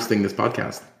while hosting this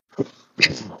podcast?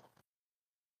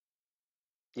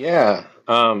 Yeah.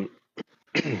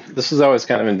 This was always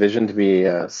kind of envisioned to be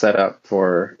set up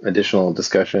for additional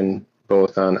discussion,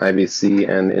 both on IBC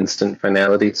and instant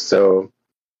finality. So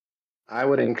I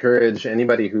would encourage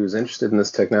anybody who's interested in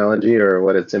this technology or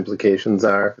what its implications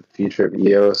are for the future of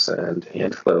EOS and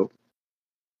Antelope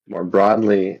more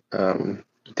broadly,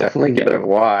 definitely give it a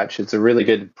watch. It's a really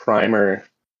good primer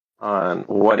on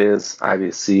what is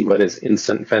IBC, what is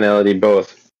instant finality,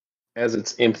 both as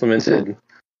it's implemented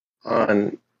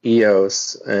on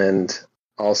EOS and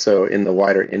also in the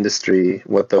wider industry,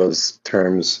 what those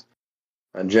terms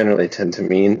generally tend to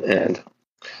mean. And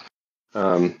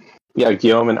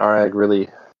Guillaume and Areg really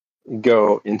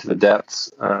go into the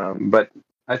depths, but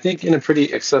I think in a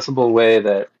pretty accessible way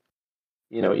that,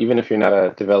 even if you're not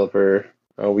a developer,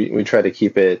 we try to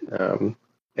keep it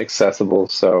accessible.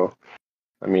 So,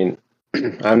 I mean,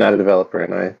 I'm not a developer,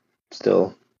 and I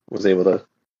still was able to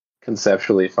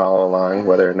conceptually follow along,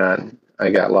 whether or not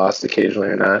I got lost occasionally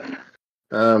or not.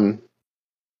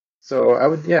 So I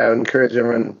would encourage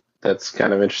everyone that's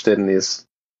kind of interested in these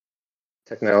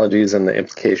technologies and the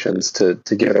implications to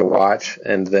give it a watch,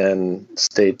 and then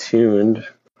stay tuned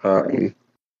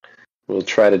We'll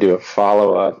try to do a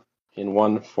follow-up in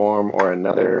one form or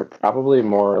another, probably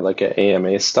more like an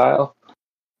AMA style,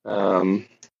 in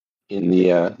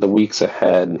the weeks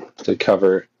ahead to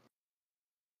cover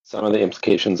some of the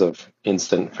implications of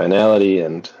instant finality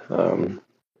and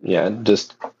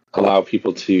just allow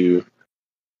people to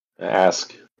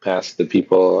ask the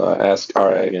people, ask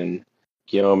Areg and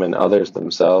Guillaume and others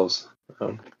themselves,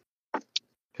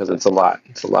 because it's a lot.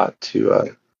 It's a lot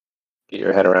to get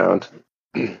your head around.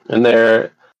 And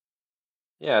there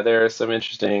are some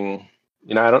interesting.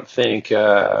 I don't think.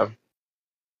 How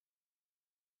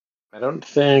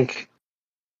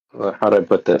do I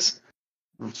put this?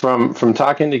 From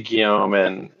talking to Guillaume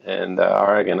and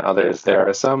Areg and others, there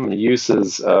are some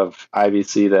uses of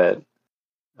IBC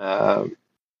that are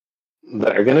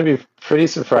going to be pretty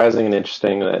surprising and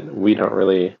interesting that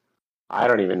I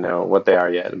don't even know what they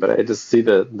are yet, but I just see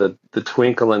the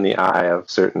twinkle in the eye of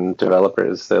certain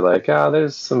developers. They're like,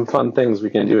 there's some fun things we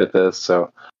can do with this.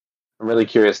 So I'm really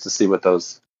curious to see what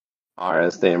those are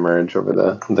as they emerge over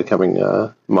the coming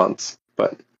months.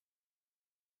 But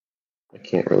I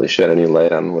can't really shed any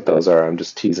light on what those are. I'm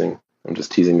just teasing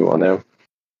you all now,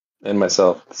 and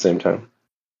myself at the same time.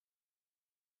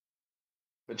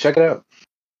 But check it out;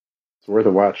 it's worth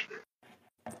a watch.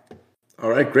 All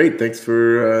right, great. Thanks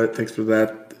for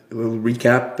that little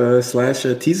recap slash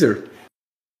teaser.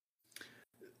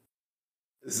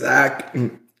 Zach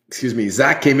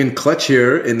came in clutch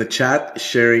here in the chat,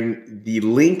 sharing the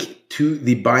link to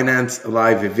the Binance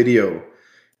Live video.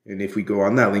 And if we go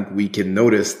on that link, we can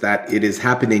notice that it is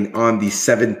happening on the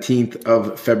 17th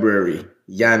of February.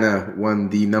 Yana won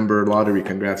the number lottery.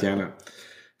 Congrats, Yana.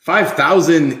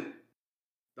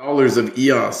 $5,000 of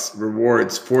EOS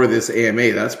rewards for this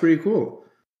AMA. That's pretty cool.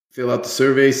 Fill out the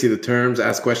survey, see the terms,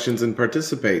 ask questions, and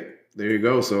participate. There you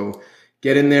go. So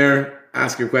get in there,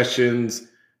 ask your questions,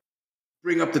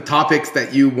 bring up the topics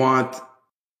that you want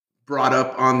brought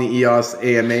up on the EOS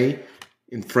AMA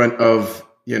in front of,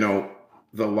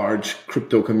 the large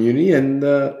crypto community, and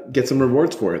get some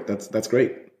rewards for it. That's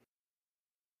great.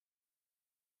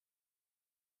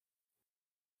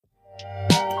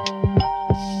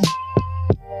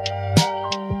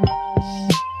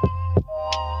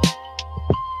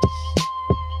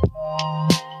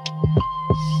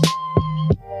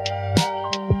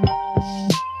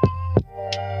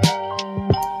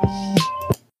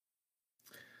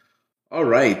 All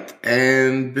right,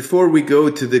 and before we go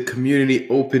to the community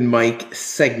open mic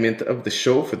segment of the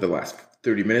show for the last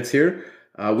 30 minutes here,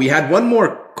 we had one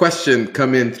more question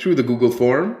come in through the Google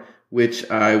form,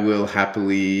 which I will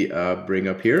happily bring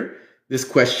up here. This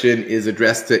question is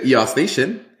addressed to EOS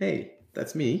Nation. Hey,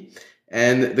 that's me.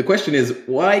 And the question is,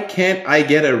 why can't I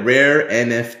get a rare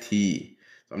NFT?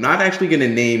 So I'm not actually going to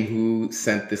name who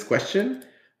sent this question,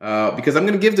 because I'm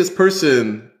going to give this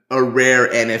person a rare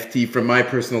NFT from my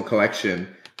personal collection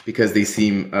because they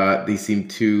seem to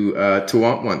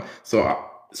want one. So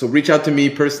reach out to me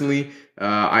personally.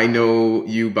 I know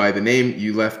you by the name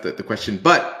you left the question,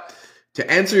 but to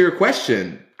answer your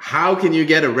question, how can you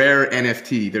get a rare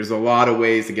NFT? There's a lot of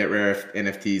ways to get rare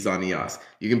NFTs on EOS.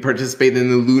 You can participate in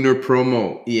the Lunar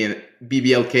promo,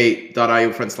 bblk.io/ENF.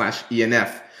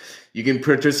 You can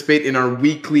participate in our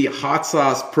weekly hot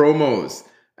sauce promos.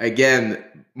 Again,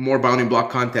 more bounding block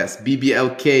contests,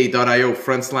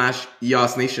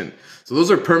 bblk.io/EOS Nation. So those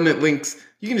are permanent links.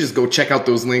 You can just go check out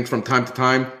those links from time to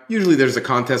time. Usually there's a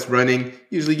contest running.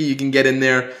 Usually you can get in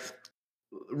there,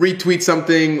 retweet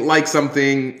something, like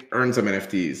something, earn some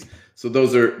NFTs. So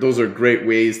those are great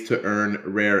ways to earn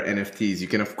rare NFTs. You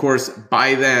can of course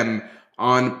buy them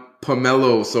on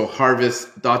Pomelo. So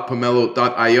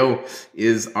harvest.pomelo.io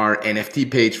is our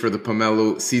NFT page for the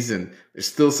Pomelo season. There's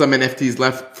still some NFTs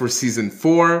left for season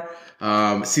 4.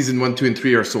 Season 1, 2, and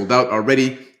 3 are sold out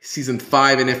already. Season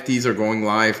 5 NFTs are going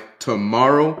live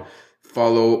tomorrow.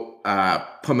 Follow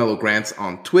Pomelo Grants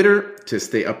on Twitter to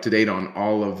stay up to date on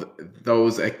all of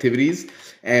those activities.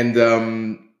 And,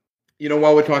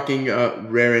 while we're talking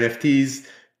rare NFTs,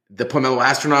 the Pomelo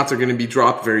Astronauts are going to be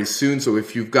dropped very soon. So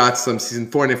if you've got some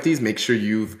season 4 NFTs, make sure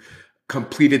you've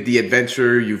completed the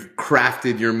adventure, you've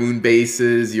crafted your moon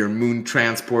bases, your moon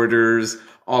transporters,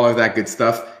 all of that good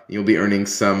stuff. You'll be earning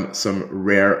some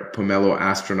rare Pomelo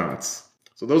Astronauts.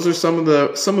 So those are some of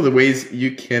the ways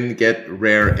you can get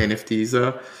rare NFTs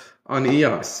on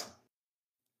EOS.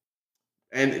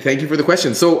 And thank you for the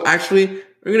question. So actually,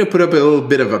 we're going to put up a little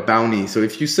bit of a bounty. So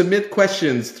if you submit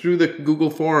questions through the Google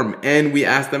form and we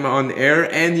ask them on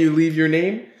air and you leave your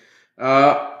name,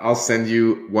 I'll send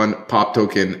you one POP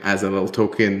token as a little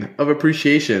token of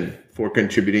appreciation for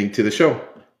contributing to the show.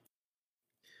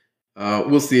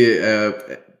 We'll see.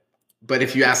 But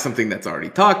if you ask something that's already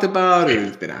talked about or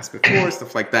has been asked before,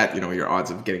 stuff like that, your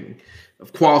odds of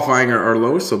qualifying are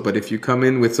low. So, but if you come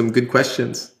in with some good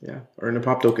questions, earn a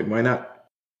pop token. Why not?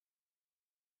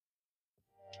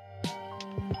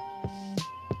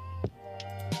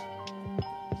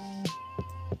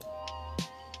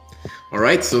 All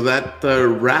right, so that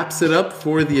wraps it up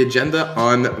for the agenda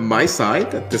on my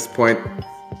side. At this point,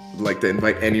 I'd like to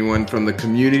invite anyone from the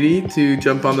community to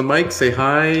jump on the mic, say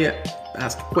hi,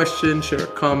 ask a question, share a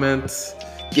comment,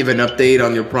 give an update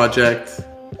on your project.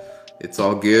 It's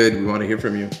all good. We want to hear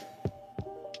from you.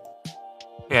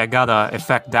 Yeah, I got a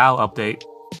Effect DAO update.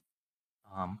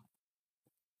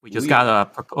 We just got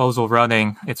a proposal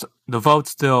running. The vote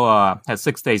still has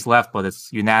 6 days left, but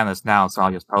it's unanimous now, so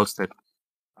I'll just post it.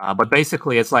 But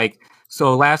basically, it's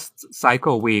so last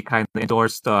cycle we kind of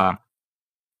endorsed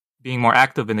being more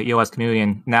active in the EOS community,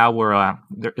 and now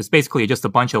it's basically just a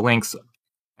bunch of links,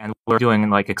 and we're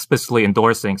doing explicitly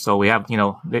endorsing. So we have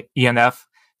the ENF,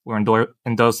 we're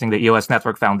endorsing the EOS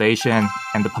Network Foundation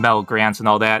and the Pomelo grants and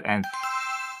all that. And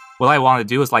what I want to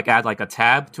do is add a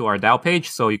tab to our DAO page,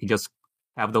 so you can just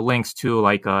have the links to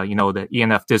the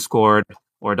ENF Discord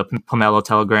or the Pomelo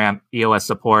Telegram, EOS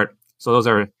support. So those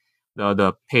are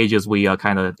the pages we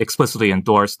kind of explicitly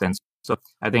endorsed. And so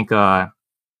I think kind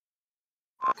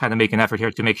of make an effort here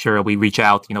to make sure we reach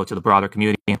out, to the broader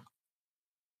community.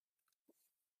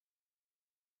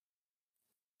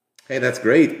 Hey, that's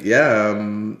great. Yeah,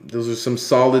 those are some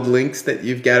solid links that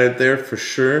you've gathered there for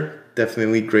sure.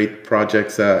 Definitely great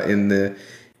projects in the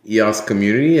EOS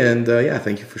community. And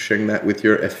thank you for sharing that with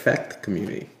your Effect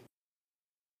community.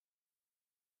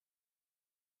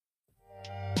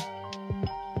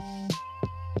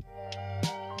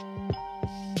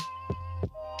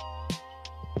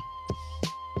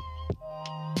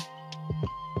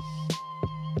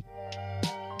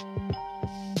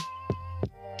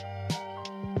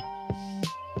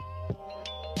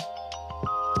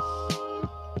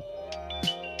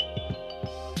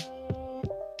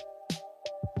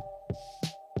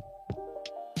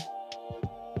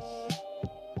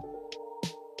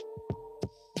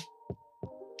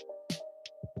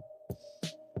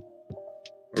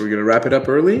 Are we going to wrap it up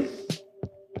early?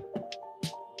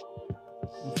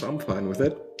 I'm fine with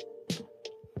it.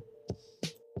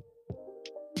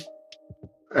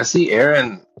 I see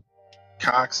Aaron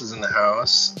Cox is in the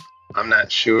house. I'm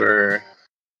not sure.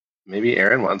 Maybe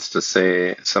Aaron wants to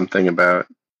say something about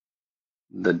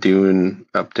the Dune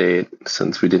update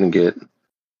since we didn't get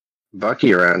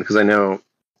Bucky around, because I know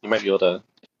you might be able to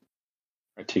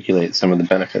articulate some of the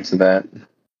benefits of that.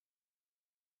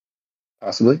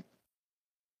 Possibly.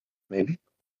 Maybe.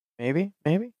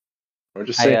 Or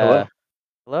just say hello.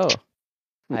 Hello.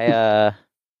 I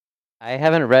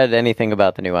haven't read anything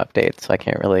about the new update, so I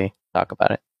can't really talk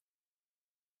about it.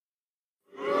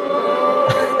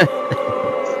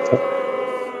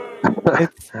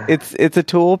 It's a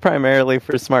tool primarily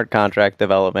for smart contract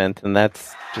development, and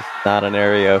that's just not an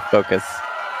area of focus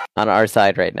on our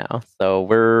side right now. So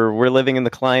we're living in the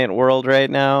client world right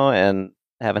now, and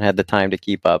haven't had the time to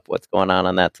keep up what's going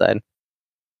on that side.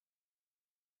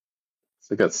 It's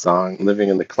a good song, "Living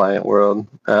in the Client World."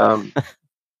 How's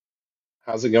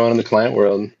it going in the client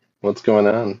world? What's going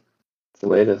on? What's the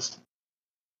latest?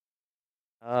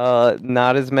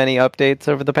 Not as many updates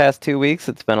over the past 2 weeks.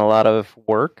 It's been a lot of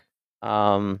work.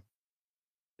 To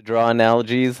draw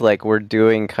analogies, we're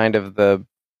doing kind of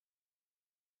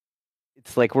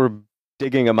it's like we're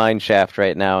digging a mine shaft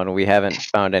right now and we haven't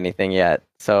found anything yet.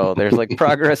 So there's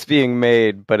progress being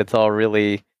made, but it's all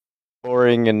really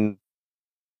boring and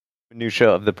minutia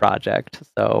of the project.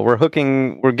 So we're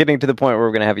getting to the point where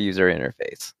we're going to have a user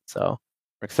interface. So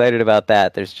we're excited about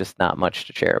that. There's just not much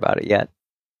to share about it yet.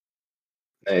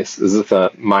 Nice. Is this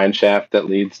a mine shaft that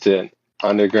leads to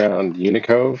underground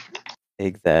Unicove?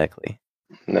 Exactly.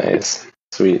 Nice.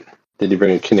 Sweet. Did you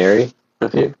bring a canary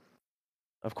with you?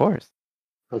 Of course.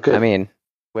 Okay. I mean,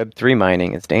 Web3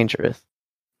 mining is dangerous.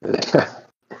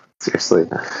 Seriously.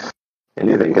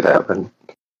 Anything could happen.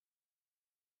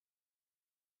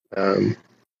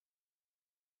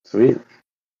 Sweet.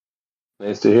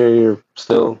 Nice to hear you're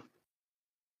still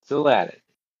at it.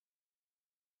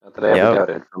 Not that I ever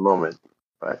doubted for a moment,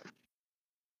 but.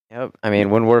 Yep. I mean,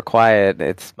 when we're quiet,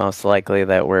 it's most likely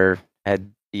that we're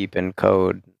head deep in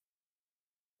code.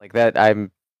 Like that,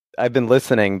 I've been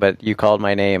listening, but you called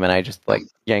my name, and I just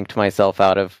yanked myself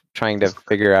out of trying to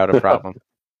figure out a problem.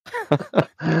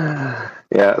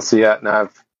 Yeah. So now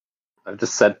I've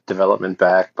just set development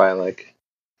back by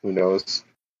who knows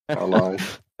how long.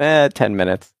 10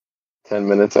 minutes. 10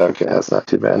 minutes. Okay, that's not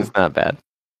too bad. It's not bad.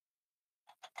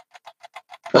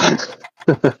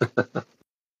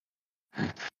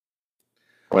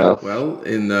 Well,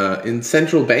 in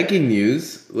central banking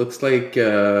news, looks like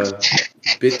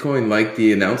Bitcoin liked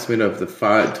the announcement of the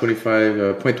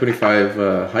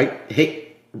 0.25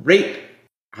 rate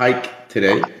hike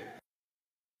today.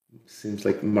 Seems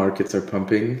like markets are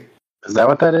pumping. Is that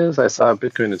what that is? I saw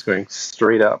Bitcoin is going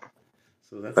straight up,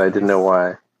 but I didn't know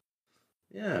why.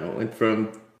 Yeah, it went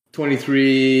from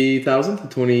 23,000 to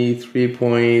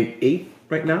 23.8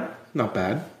 right now. Not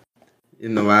bad.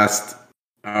 In the last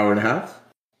hour and a half.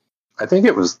 I think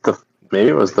it was the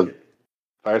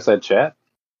Fireside Chat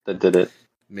that did it.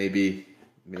 Maybe.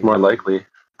 More likely.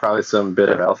 Probably some bit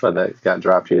of alpha that got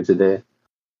dropped here today.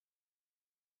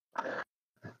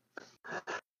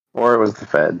 Or it was the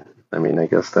Fed. I mean, I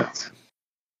guess that's...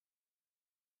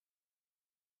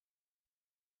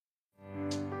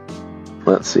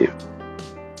 Let's see.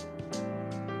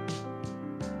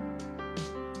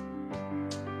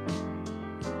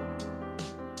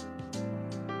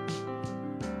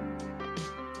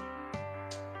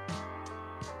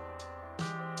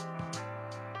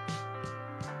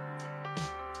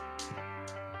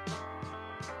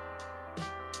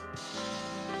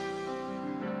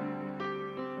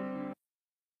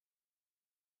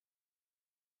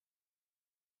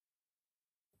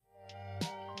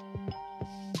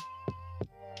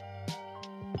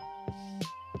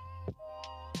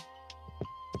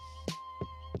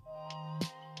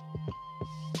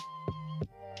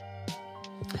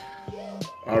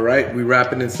 All right, we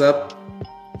wrapping this up.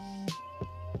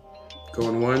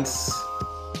 Going once.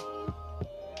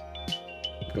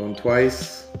 Going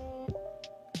twice.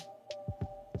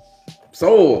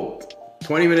 Sold.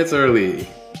 20 minutes early.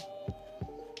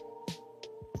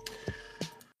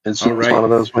 It's one of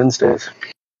those Wednesdays.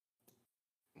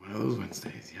 One of those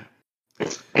Wednesdays, yeah.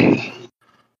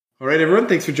 All right, everyone.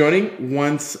 Thanks for joining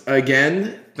once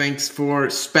again. Thanks for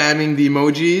spamming the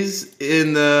emojis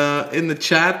in the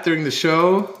chat during the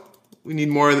show. We need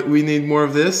more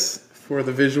of this for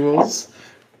the visuals.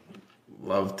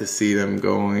 Love to see them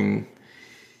going.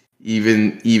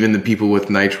 Even the people with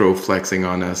Nitro flexing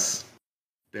on us,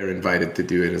 they're invited to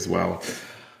do it as well.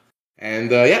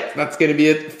 And that's gonna be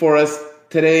it for us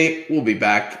today. We'll be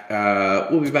back.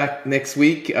 We'll be back next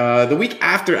week. The week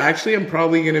after, actually, I'm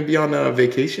probably going to be on a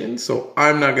vacation, so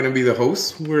I'm not going to be the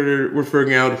host. We're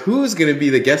figuring out who's going to be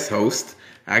the guest host.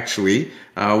 Actually,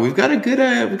 we've got a good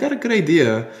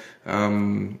idea.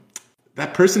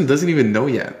 That person doesn't even know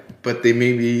yet, but they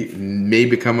may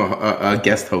become a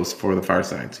guest host for the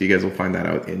Fireside. So you guys will find that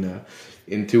out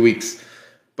in 2 weeks.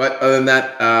 But other than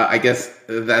that, I guess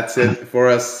that's it for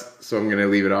us. So I'm going to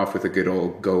leave it off with a good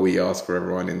old Go EOS for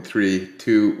everyone in 3,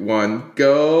 2, 1.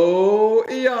 Go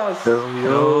EOS!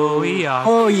 Go EOS!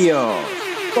 Go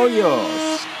EOS! Go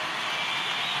EOS!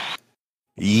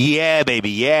 Yeah, baby,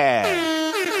 yeah!